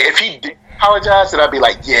 Yeah. Like if he did apologize, then I'd be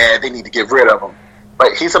like, yeah, they need to get rid of him.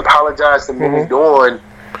 But he's apologized and moved on.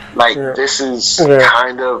 Like this is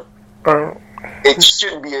kind of it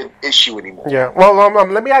shouldn't be an issue anymore. Yeah. Well,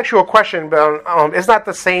 let me ask you a question. But it's not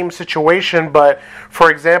the same situation. But for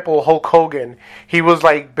example, Hulk Hogan, he was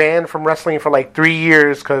like banned from wrestling for like 3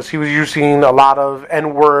 years because he was using a lot of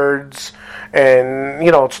N-words and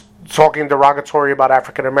talking derogatory about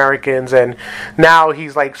African Americans, and now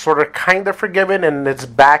he's like sort of kind of forgiven and it's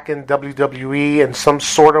back in WWE in some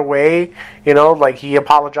sort of way, like he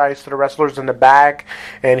apologized to the wrestlers in the back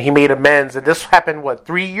and he made amends. And this happened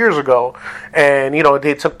 3 years ago, and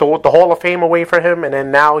they took the Hall of Fame away from him, and then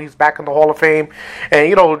now he's back in the Hall of Fame.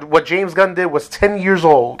 And what James Gunn did was 10 years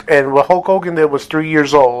old, and what Hulk Hogan did was 3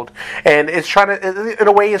 years old, and it's trying to, in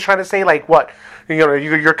a way, it's trying to say like what.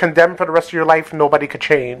 You're condemned for the rest of your life. Nobody could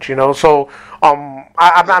change, So,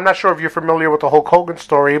 I'm not sure if you're familiar with the Hulk Hogan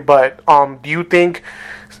story, but do you think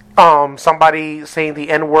somebody saying the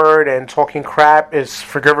N-word and talking crap is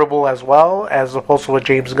forgivable as well, as opposed to what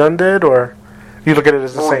James Gunn did, or you look at it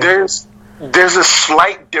as the same? There's a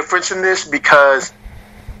slight difference in this because,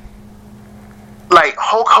 like,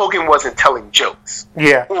 Hulk Hogan wasn't telling jokes,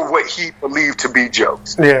 or what he believed to be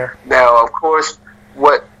jokes. Yeah. Now, of course,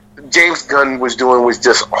 what James Gunn was doing was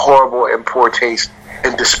just horrible and poor taste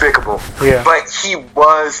and despicable. Yeah. But he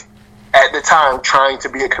was, at the time, trying to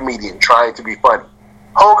be a comedian, trying to be funny.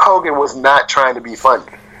 Hulk Hogan was not trying to be funny.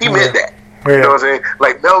 He meant that. Yeah. You know what I'm saying?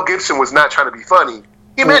 Like, Mel Gibson was not trying to be funny.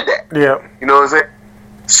 He meant that. Yeah. You know what I'm saying?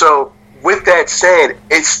 So, with that said,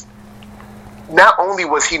 it's not only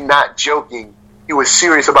was he not joking, he was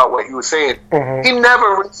serious about what he was saying. He never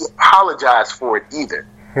really apologized for it either.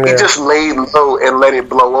 Yeah. He just laid low and let it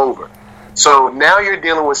blow over. So now you're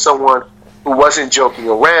dealing with someone who wasn't joking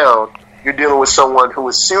around. You're dealing with someone who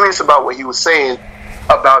was serious about what he was saying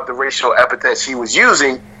about the racial epithets he was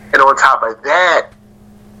using. And on top of that,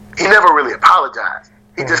 he never really apologized.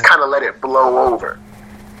 He just kind of let it blow over.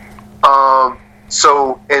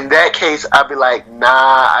 So in that case, I'd be like, nah,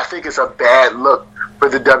 I think it's a bad look for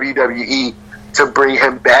the WWE to bring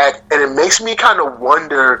him back. And it makes me kind of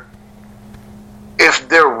wonder if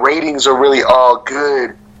their ratings are really all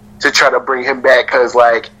good to try to bring him back, because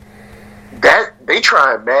like that they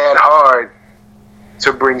try mad hard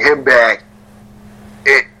to bring him back.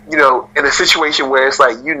 It, you know, in a situation where it's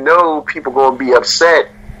like, you know, people gonna be upset,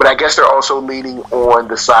 but I guess they're also leaning on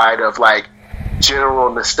the side of like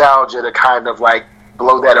general nostalgia to kind of like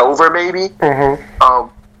blow that over, maybe. Mm-hmm.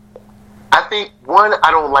 I think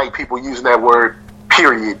I don't like people using that word,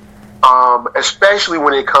 period. Especially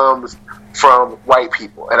when it comes from white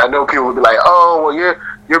people, and I know people will be like, "Oh, well,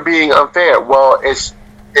 you're being unfair." Well, it's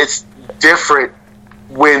different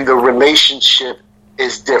when the relationship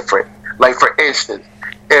is different. Like, for instance,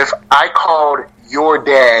 if I called your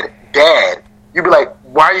dad Dad, you'd be like,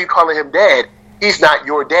 "Why are you calling him Dad? He's not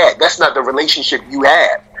your dad. That's not the relationship you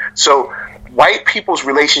have." So, white people's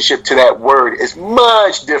relationship to that word is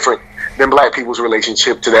much different than black people's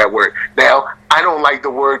relationship to that word. Now, I don't like the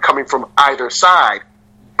word coming from either side,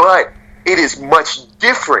 but it is much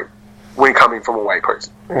different when coming from a white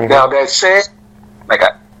person. Mm-hmm. Now, that said, like,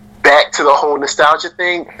 back to the whole nostalgia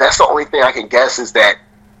thing, that's the only thing I can guess is that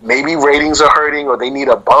maybe ratings are hurting or they need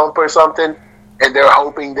a bump or something, and they're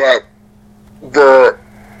hoping that the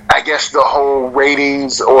whole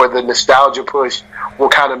ratings or the nostalgia push will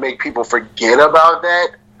kind of make people forget about that.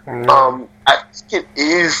 Mm-hmm. I think it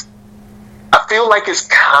is. I feel like it's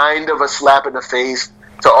kind of a slap in the face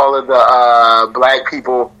to all of the black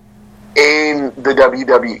people in the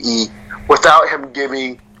WWE without him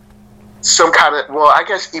giving some kind of, well, I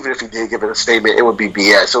guess even if he did give it a statement, it would be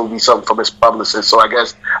BS. It would be something from his publicist, so I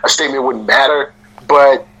guess a statement wouldn't matter.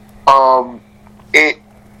 But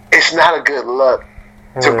it's not a good look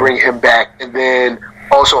to bring him back. And then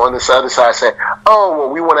also on this other side say, oh, well,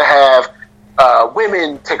 we want to have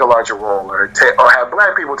women take a larger role, or have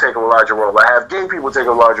black people take a larger role, or have gay people take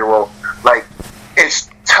a larger role. Like, it's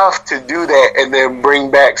tough to do that and then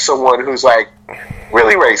bring back someone who's like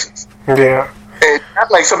really racist. Yeah. And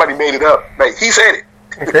not like somebody made it up. Like, he said it.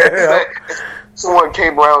 Yeah. Someone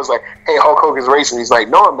came around and was like, hey, Hulk Hogan's racist. He's like,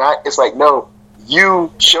 no, I'm not. It's like, no,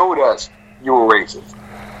 you showed us you were racist.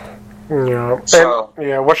 Yeah. So, and,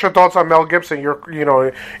 yeah. What's your thoughts on Mel Gibson? You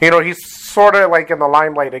know, he's sort of like in the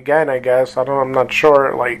limelight again, I guess. I'm not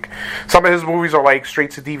sure. Like, some of his movies are like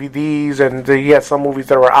straight to DVDs, and he had some movies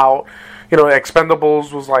that were out. You know,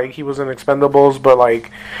 Expendables was like, he was in Expendables, but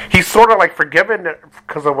like, he's sort of like forgiven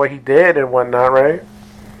because of what he did and whatnot, right?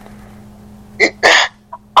 I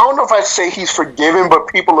don't know if I'd say he's forgiven, but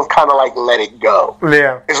people have kind of like let it go.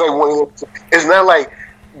 Yeah. It's like, it's not like,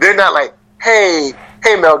 they're not like, hey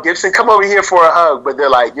Mel Gibson, come over here for a hug, but they're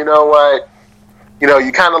like, you know what, you know,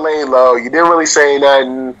 you kind of laying low, you didn't really say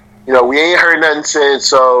nothing, you know, we ain't heard nothing since,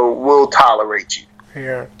 so we'll tolerate you.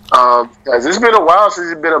 Yeah. Because it's been a while since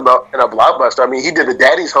he's been in a blockbuster. I mean, he did the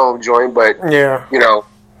Daddy's Home joint, but yeah, you know,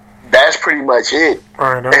 that's pretty much it.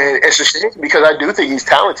 I know. And it's a shame because I do think he's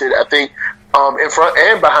talented. I think in front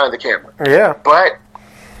and behind the camera. Yeah. But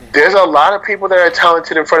there's a lot of people that are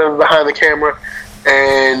talented in front and behind the camera,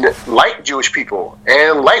 and like Jewish people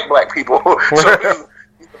and like black people. So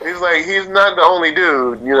he's like, he's not the only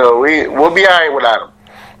dude. You know, we'll be all right without him.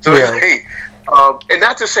 So yeah. Hey. And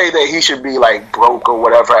not to say that he should be like broke or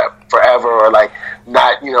whatever forever, or like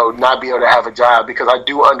not be able to have a job, because I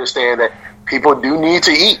do understand that people do need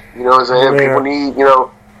to eat. You know what I'm saying? Yeah. People need,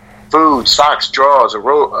 food, socks, drawers, a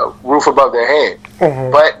roof above their head.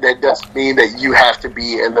 Mm-hmm. But that doesn't mean that you have to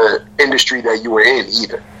be in the industry that you were in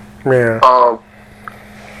either. Yeah.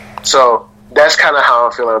 So that's kind of how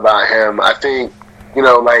I'm feeling about him. I think,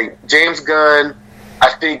 like James Gunn,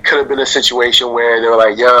 I think could have been a situation where they were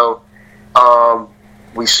like, yo,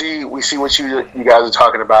 we see what you guys are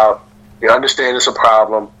talking about. We understand it's a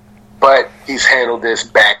problem, but he's handled this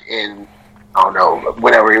back in, I don't know,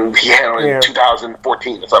 whenever he handled it in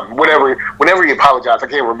 2014 or something. Whenever he apologized, I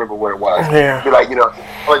can't remember what it was. Yeah. Be like,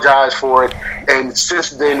 apologize for it. And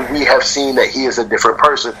since then, we have seen that he is a different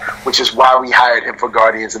person, which is why we hired him for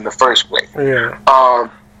Guardians in the first place. Yeah.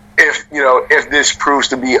 If this proves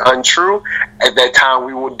to be untrue, at that time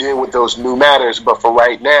we will deal with those new matters. But for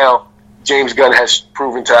right now, James Gunn has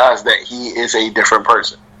proven to us that he is a different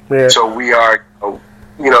person. Yeah. So we are,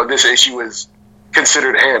 this issue is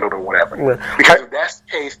considered handled or whatever. Yeah. Because if that's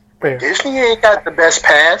the case, Disney ain't got the best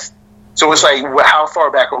past. So it's like, how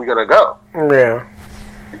far back are we going to go? Yeah.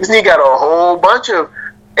 Disney got a whole bunch of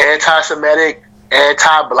anti-Semitic,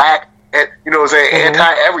 anti-black,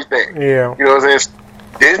 anti-everything. Yeah. You know what I'm saying?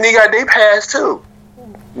 Disney got their past too.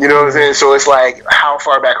 You know what I'm saying? So it's like, how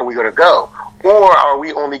far back are we going to go? Or are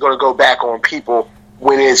we only going to go back on people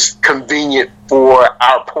when it's convenient for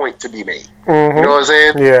our point to be made? Mm-hmm. You know what I'm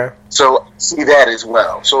saying? Yeah. So see that as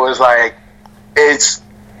well. So it's like, it's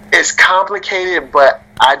it's complicated, but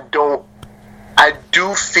I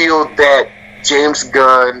do feel that James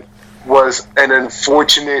Gunn was an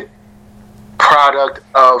unfortunate product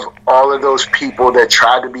of all of those people that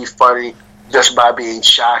tried to be funny just by being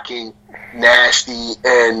shocking, nasty,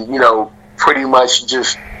 and, you know, pretty much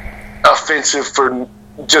just offensive for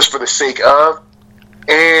the sake of.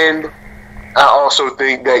 And I also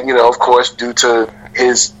think that, you know, of course, due to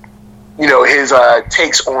his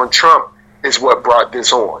takes on Trump is what brought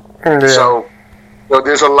this on. Yeah. So, you know,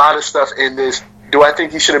 there's a lot of stuff in this. Do I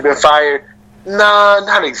think he should have been fired? Nah,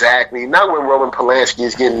 not exactly. Not when Roman Polanski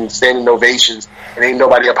is getting standing ovations and ain't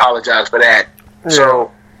nobody apologized for that. Yeah.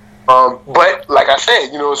 So, but like I said,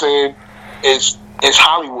 you know what I'm saying? It's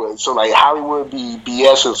Hollywood. So like Hollywood be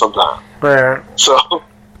BSing sometimes. Yeah. So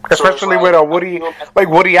especially with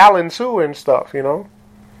Woody Allen too and stuff, you know.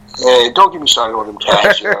 Yeah, don't get me started on them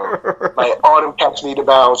cats, you know. Like all them cats need to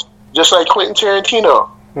bounce. Just like Quentin Tarantino.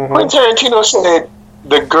 Mm-hmm. Quentin Tarantino said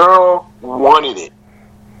the girl wanted it.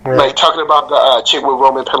 Yeah. Like talking about the chick with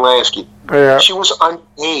Roman Polanski. Yeah. She was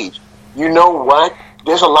underage. You know what?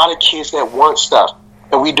 There's a lot of kids that want stuff,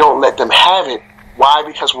 and we don't let them have it. Why?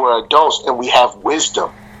 Because we're adults and we have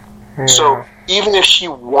wisdom. Yeah. So even if she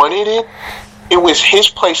wanted it, it was his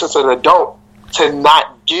place as an adult to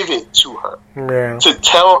not give it to her. Yeah. To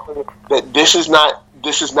tell her that this is not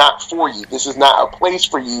for you. This is not a place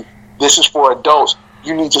for you. This is for adults.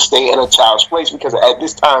 You need to stay in a child's place because at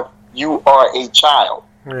this time you are a child.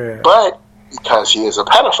 Yeah. But because he is a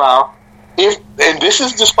pedophile, and this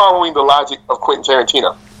is just following the logic of Quentin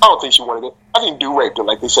Tarantino. I don't think she wanted it. I think dude raped her,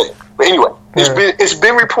 like they said. But anyway, it's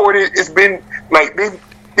been reported. It's been like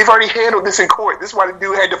they've already handled this in court. This is why the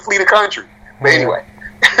dude had to flee the country. But anyway,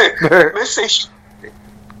 let's say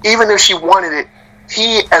even if she wanted it,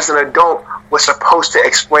 he as an adult was supposed to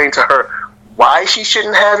explain to her why she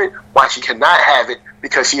shouldn't have it, why she cannot have it,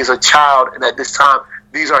 because she is a child, and at this time,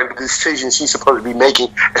 these are the decisions she's supposed to be making,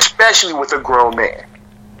 especially with a grown man.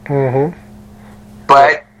 Mm-hmm.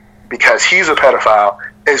 But because he's a pedophile,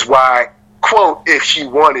 is why, quote, if she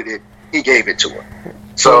wanted it, he gave it to her.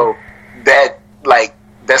 So that's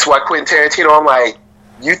why Quentin Tarantino, I'm like,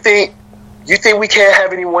 you think we can't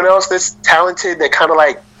have anyone else that's talented that kind of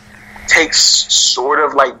like takes sort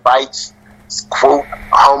of like bites, quote,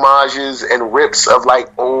 homages and rips of like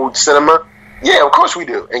old cinema? Yeah, of course we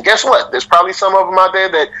do. And guess what? There's probably some of them out there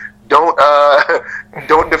that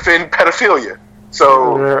don't defend pedophilia.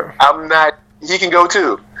 So I'm not. He can go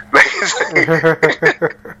too.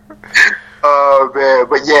 Oh man,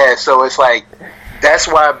 but yeah. So it's like that's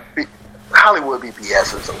why Hollywood be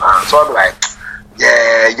BSing sometimes. So I'll be like,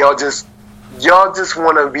 yeah, y'all just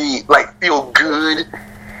want to be like feel good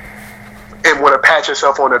and want to pat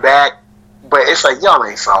yourself on the back, but it's like y'all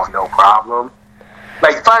ain't solved no problem.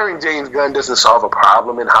 Like firing James Gunn doesn't solve a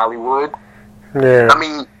problem in Hollywood. Yeah. I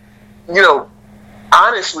mean, you know,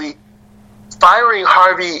 honestly, firing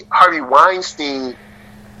Harvey Weinstein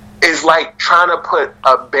is like trying to put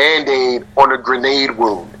a Band-Aid on a grenade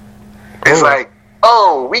wound. It's like,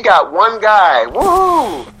 oh, we got one guy,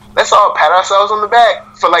 woohoo! Let's all pat ourselves on the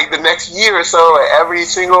back for like the next year or so at every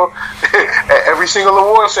single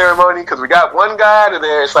award ceremony because we got one guy out of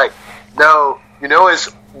there. It's like, no, you know, it's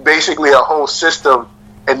basically a whole system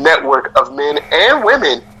and network of men and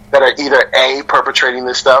women that are either A, perpetrating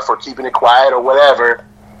this stuff or keeping it quiet or whatever,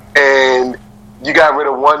 and you got rid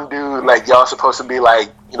of one dude like y'all supposed to be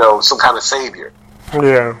like, you know, some kind of savior.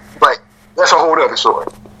 Yeah. But that's a whole other story.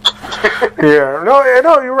 Yeah,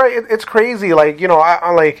 no, you're right. It's crazy. Like, you know,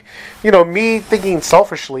 I like, you know, me thinking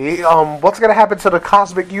selfishly, what's gonna happen to the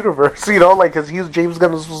cosmic universe? You know, like, because James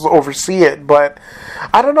Gunn was supposed to oversee it, but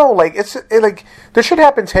I don't know. Like, like this should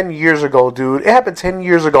happen 10 years ago, dude. It happened 10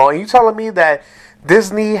 years ago, and you telling me that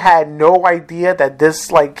Disney had no idea that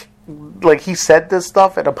this like he said this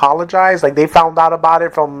stuff and apologized? Like, they found out about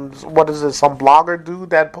it from, some blogger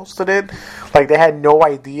dude that posted it? Like, they had no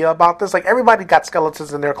idea about this? Like, everybody got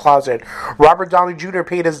skeletons in their closet. Robert Downey Jr.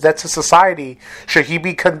 paid his debt to society. Should he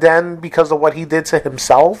be condemned because of what he did to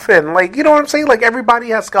himself? And, like, you know what I'm saying? Like, everybody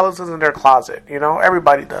has skeletons in their closet, you know?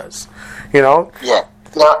 Everybody does, you know? Yeah.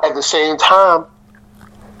 Now, at the same time,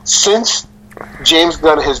 since James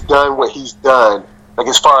Gunn has done what he's done, like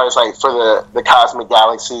as far as like for the cosmic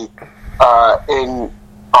galaxy in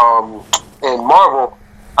Marvel,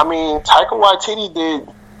 I mean Taika Waititi did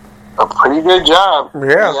a pretty good job.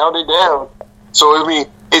 Yeah, he held it down. So I mean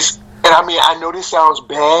I know this sounds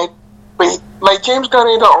bad, but like James Gunn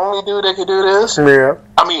ain't the only dude that can do this. Yeah,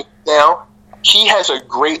 I mean now he has a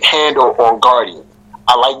great handle on Guardian.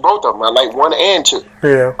 I like both of them. I like 1 and 2.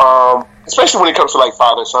 Yeah. Especially when it comes to like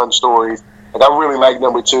father-son stories. Like, I really like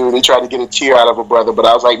number 2. They tried to get a tear out of a brother, but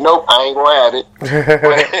I was like, nope, I ain't gonna have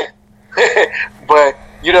it. But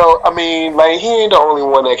you know, I mean, like, he ain't the only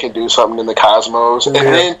one that can do something in the cosmos, and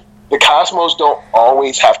then the cosmos don't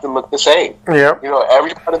always have to look the same. Yeah, you know,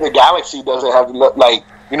 every part of the galaxy doesn't have to look like,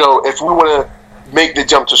 you know, if we want to make the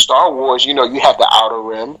jump to Star Wars, you know, you have the outer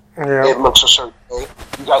rim. It looks a certain way.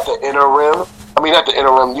 You got the inner rim. I mean, not the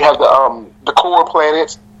inner rim. You have the core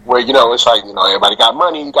planets where, you know, it's like, you know, everybody got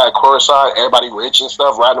money. You got Coruscant, everybody rich and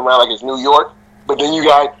stuff, riding around like it's New York. But then you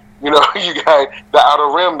got, you know, you got the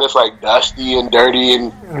outer rim that's like dusty and dirty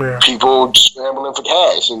and people scrambling for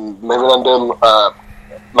cash and living under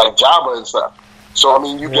like Jabba and stuff. So I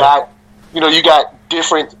mean, you got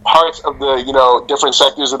different parts of the, you know, different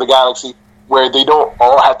sectors of the galaxy where they don't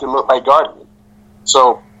all have to look like Guardian.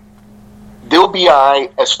 So they'll be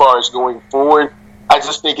alright as far as going forward. I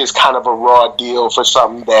just think it's kind of a raw deal for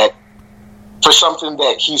something that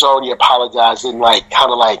he's already apologized and like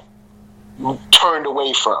kind of like turned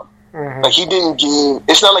away from. Like, he didn't give,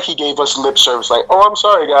 it's not like he gave us lip service like, oh, I'm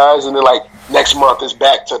sorry guys, and then like next month it's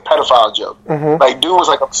back to pedophile joke. Like, dude was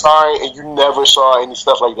like, I'm sorry, and you never saw any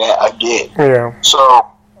stuff like that again. So,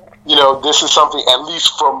 you know, this is something, at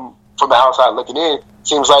least from the outside looking in,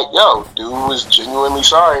 seems like, yo, dude was genuinely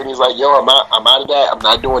sorry, and he's like, yo, I'm out of that, I'm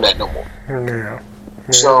not doing that no more.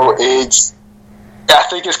 So I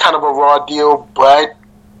think it's kind of a raw deal, but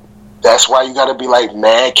that's why you gotta be like,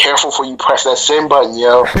 man, careful before you press that send button,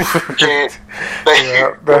 yo. You can't.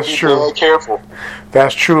 That's true. Man, careful.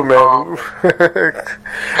 That's true, man.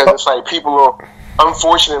 Because it's like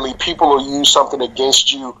unfortunately, people will use something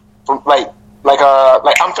against you from like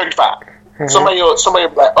I'm 35. Somebody will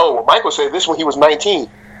be like, oh, well, Michael said this when he was 19.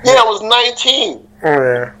 Yeah, I was 19.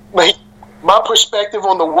 Like, my perspective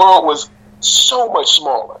on the world was so much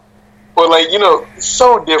smaller, or like, you know,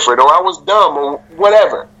 so different, or I was dumb, or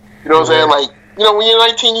whatever. You know what I'm saying? Like, you know, when you're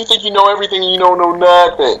 19, you think you know everything and you don't know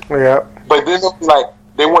nothing. But then, like,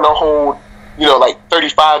 they want to hold, you know, like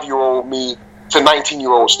 35-year-old me to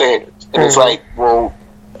 19-year-old standards. And it's like, well,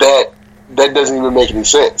 that doesn't even make any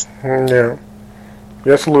sense. You're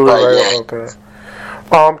absolutely right about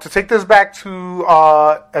that. To take this back to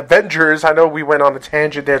Avengers, I know we went on a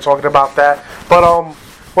tangent there talking about that, but I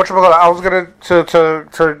was gonna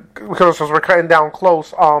because we're cutting down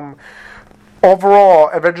close. Overall,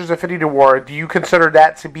 Avengers: Infinity War, do you consider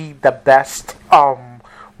that to be the best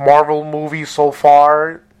Marvel movie so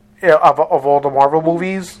far of all the Marvel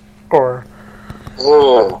movies, or?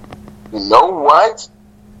 You know what?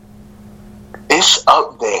 It's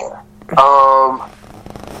up there.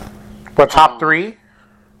 But top 3?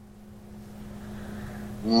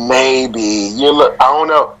 Maybe. I don't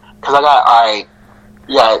know, because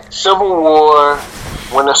you got Civil War,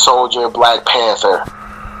 Winter Soldier, Black Panther.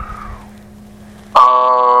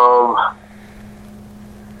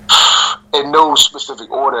 In no specific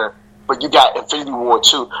order, but you got Infinity War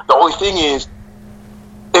too. The only thing is,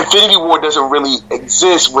 Infinity War doesn't really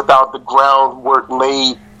exist without the groundwork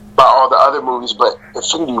laid by all the other movies, but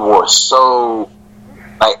Infinity War is so,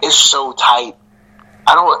 like, it's so tight.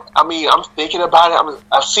 I'm thinking about it.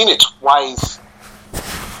 I've seen it twice.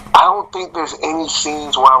 I don't think there's any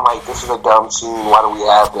scenes where I'm like, this is a dumb scene, why do we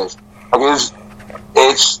have this? Like,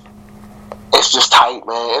 it's just tight,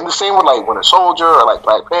 man. And the same with like Winter Soldier or like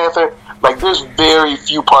Black Panther. Like, there's very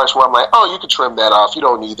few parts where I'm like, oh, you can trim that off. You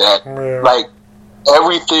don't need that. Like,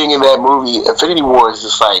 everything in that movie, Infinity War, is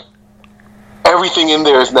just like, everything in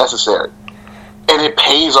there is necessary. And it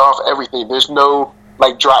pays off everything. There's no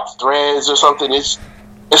like dropped threads or something. It's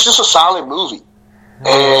just a solid movie.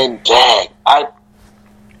 And dang, I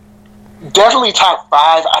definitely top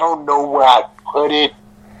 5. I don't know where I'd put it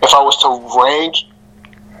if I was to rank.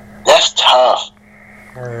 That's tough.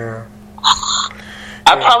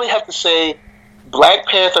 I'd probably have to say Black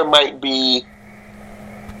Panther might be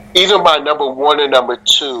either my number 1 or number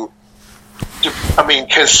 2. I mean,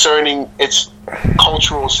 concerning its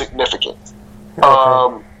cultural significance.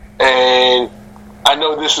 And I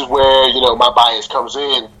know this is where, you know, my bias comes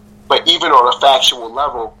in, but even on a factual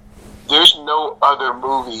level, there's no other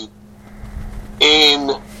movie in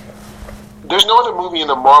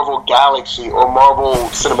the Marvel Galaxy or Marvel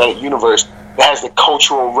Cinematic Universe that has the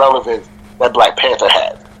cultural relevance that Black Panther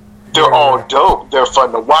has. They're all dope. They're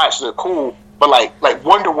fun to watch. They're cool. But like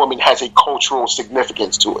Wonder Woman has a cultural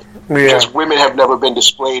significance to it. Because women have never been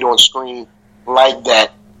displayed on screen like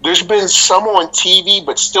that. There's been some on TV,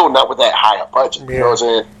 but still not with that high a budget. You know what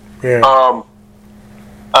I'm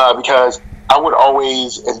saying? Because I would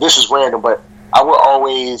always, and this is random, but I would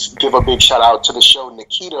always give a big shout out to the show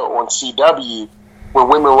Nikita on CW, where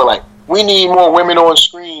women were like, we need more women on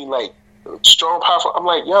screen. Like, strong, powerful. I'm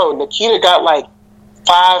like, yo, Nikita got like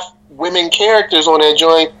 5 women characters on that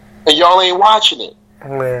joint, and y'all ain't watching it.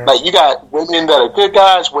 Man. Like, you got women that are good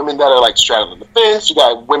guys, women that are like straddling the fence. You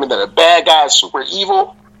got women that are bad guys, super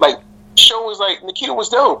evil. Like, show was like, Nikita was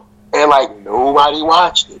dope, and like nobody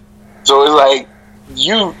watched it. So it's like,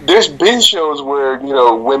 there's been shows where, you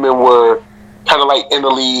know, women were kind of like in the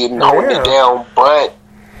lead and holding it down, but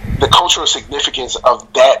the cultural significance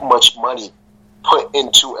of that much money put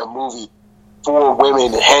into a movie for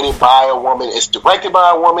women, headed by a woman, it's directed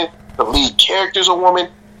by a woman, the lead character's a woman,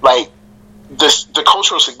 like, the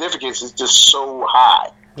cultural significance is just so high.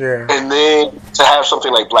 Yeah. And then to have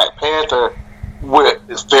something like Black Panther, where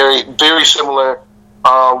it's very, very similar,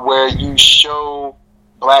 where you show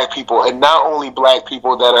black people, and not only black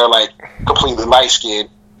people that are like completely light skinned,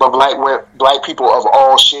 but black people of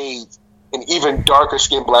all shades, and even darker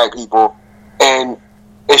skinned black people, and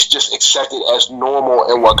it's just accepted as normal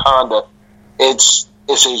in Wakanda. It's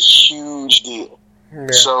a huge deal. Yeah.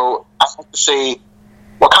 So I have to say,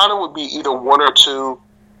 Wakanda would be either 1 or 2.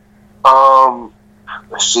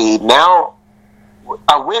 Let's see. Now,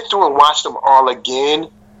 I went through and watched them all again.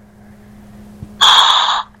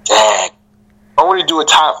 Dang. I want to do a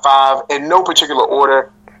top 5 in no particular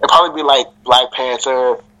order. It'd probably be like Black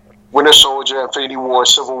Panther, Winter Soldier, Infinity War,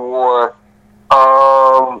 Civil War,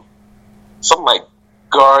 something like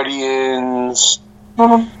Guardians.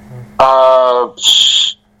 Trying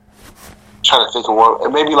to think of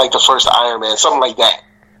one. Maybe like the first Iron Man, something like that.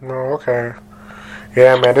 No, okay.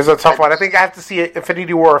 Yeah, man, this is a tough one. I think I have to see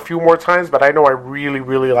Infinity War a few more times, but I know I really,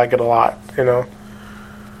 really like it a lot. You know.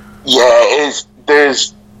 Yeah, it's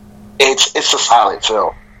a solid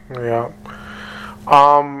film. Yeah.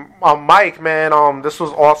 Mike, man, this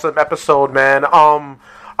was awesome episode, man.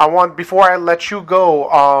 Before I let you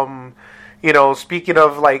go, you know, speaking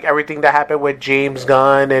of like everything that happened with James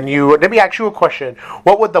Gunn and you, let me ask you a question.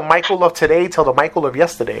 What would the Michael of today tell the Michael of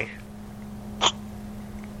yesterday?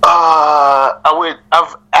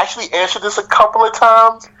 I've actually answered this a couple of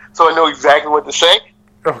times, so I know exactly what to say.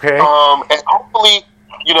 Okay. And hopefully,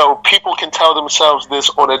 you know, people can tell themselves this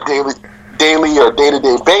on a daily or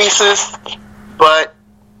day-to-day basis. But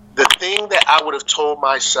the thing that I would have told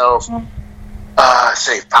myself,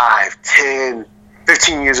 say 5, 10,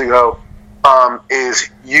 15 years ago, is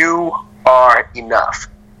you are enough.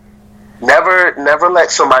 Never let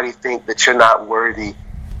somebody think that you're not worthy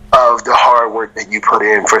of the hard work that you put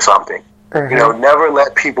in for something. Mm-hmm. You know, never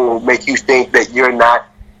let people make you think that you're not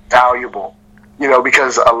valuable. You know,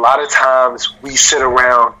 because a lot of times we sit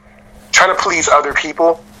around trying to please other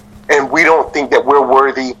people, and we don't think that we're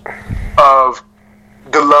worthy of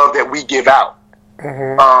the love that we give out.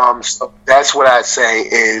 Mm-hmm. So that's what I'd say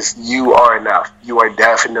is you are enough. You are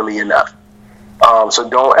definitely enough. So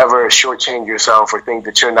don't ever shortchange yourself or think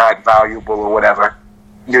that you're not valuable or whatever.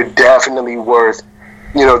 You're definitely worth,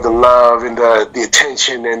 you know, the love and the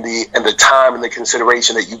attention and the time and the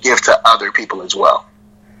consideration that you give to other people as well.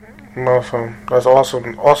 Awesome. That's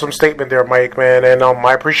awesome. Awesome statement there, Mike, man. And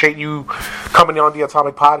I appreciate you coming on the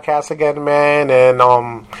Atomic Podcast again, man.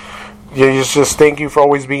 And just thank you for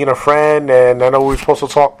always being a friend. And I know we were supposed to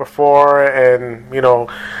talk before and, you know,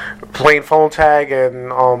 playing phone tag. And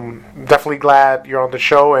definitely glad you're on the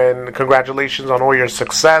show. And congratulations on all your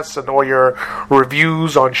success and all your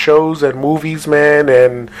reviews on shows and movies, man.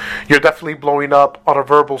 And you're definitely blowing up on a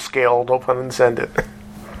verbal scale, no pun intended.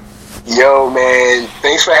 Yo, man,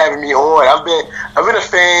 thanks for having me on. I've been a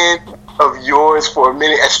fan of yours for a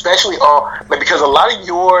minute, especially because a lot of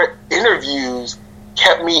your interviews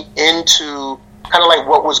kept me into kind of like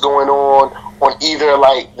what was going on either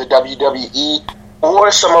like the WWE or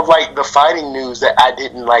some of like the fighting news that I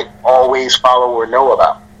didn't like always follow or know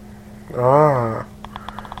about.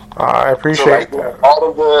 I appreciate that.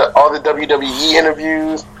 All the WWE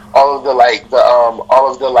interviews, all of the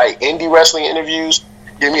indie wrestling interviews.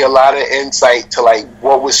 Give me a lot of insight to like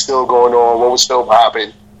what was still going on, what was still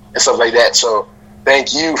popping, and stuff like that. So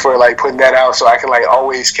thank you for like putting that out, so I can like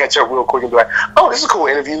always catch up real quick and be like, oh, this is a cool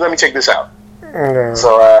interview. Let me check this out. Mm-hmm.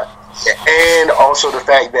 So and also the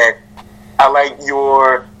fact that I like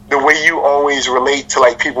the way you always relate to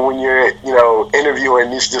like people when you're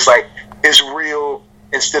interviewing. It's just like it's real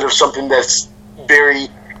instead of something that's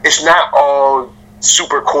it's not all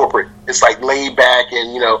super corporate. It's like laid back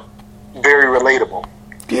and very relatable.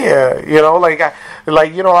 Yeah, like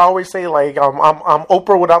Like, you know, I always say, like, I'm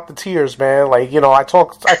Oprah without the tears, man. Like, you know, I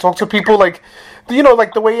talk to people, like, you know,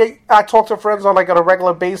 like the way I talk to friends on, like, on a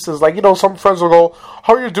regular basis. Like, you know, some friends will go,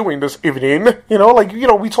 "How are you doing this evening?" You know, like, you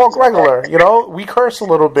know, we talk regular, you know, we curse a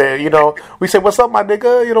little bit, you know, we say, "What's up, my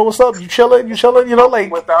nigga?" You know, "What's up? You chilling?" You know,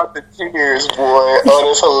 like, without the tears, boy. Oh,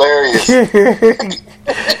 that's hilarious.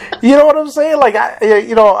 You know what I'm saying? Like, I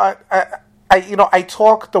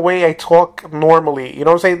talk the way I talk normally. You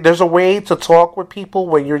know what I'm saying? There's a way to talk with people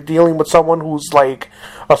when you're dealing with someone who's like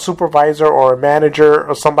a supervisor or a manager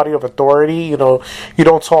or somebody of authority. You know, you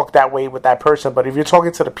don't talk that way with that person. But if you're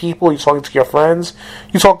talking to the people, you're talking to your friends,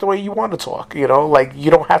 you talk the way you want to talk. You know, like,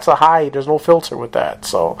 you don't have to hide. There's no filter with that.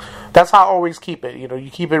 So that's how I always keep it. You know,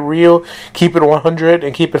 you keep it real, keep it 100,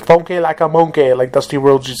 and keep it funky like a monkey, like Dusty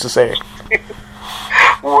Rhodes used to say.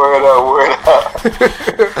 Word up.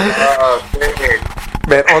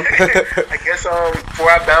 Man, I guess before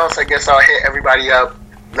I bounce, I guess I'll hit everybody up,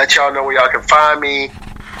 let y'all know where y'all can find me.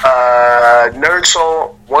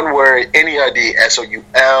 NERDSoul, one word, NERDSoul,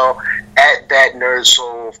 at that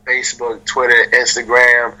NERDSoul, Facebook, Twitter,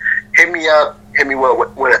 Instagram. Hit me up. Hit me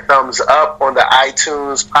with a thumbs up on the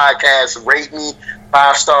iTunes podcast. Rate me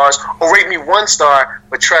 5 stars or rate me 1 star.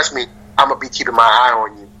 But trust me, I'm gonna be keeping my eye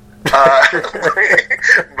on you. But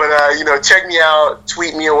you know, check me out,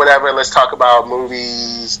 tweet me or whatever, and let's talk about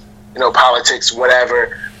movies, you know, politics,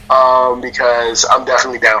 whatever, because I'm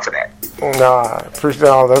definitely down for that.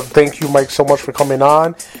 Thank you, Mike, so much for coming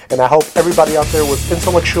on, and I hope everybody out there was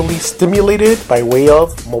intellectually stimulated by way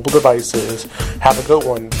of mobile devices. Have a good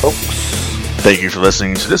one, folks. Thank you for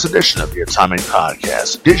listening to this edition of the Atomic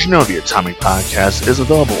Podcast. Did you know the Atomic Podcast is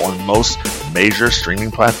available on most major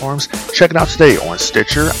streaming platforms? Check it out today on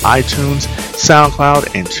Stitcher, iTunes,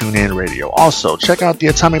 SoundCloud, and TuneIn Radio. Also, check out the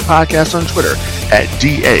Atomic Podcast on Twitter at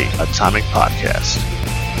DA Atomic Podcast.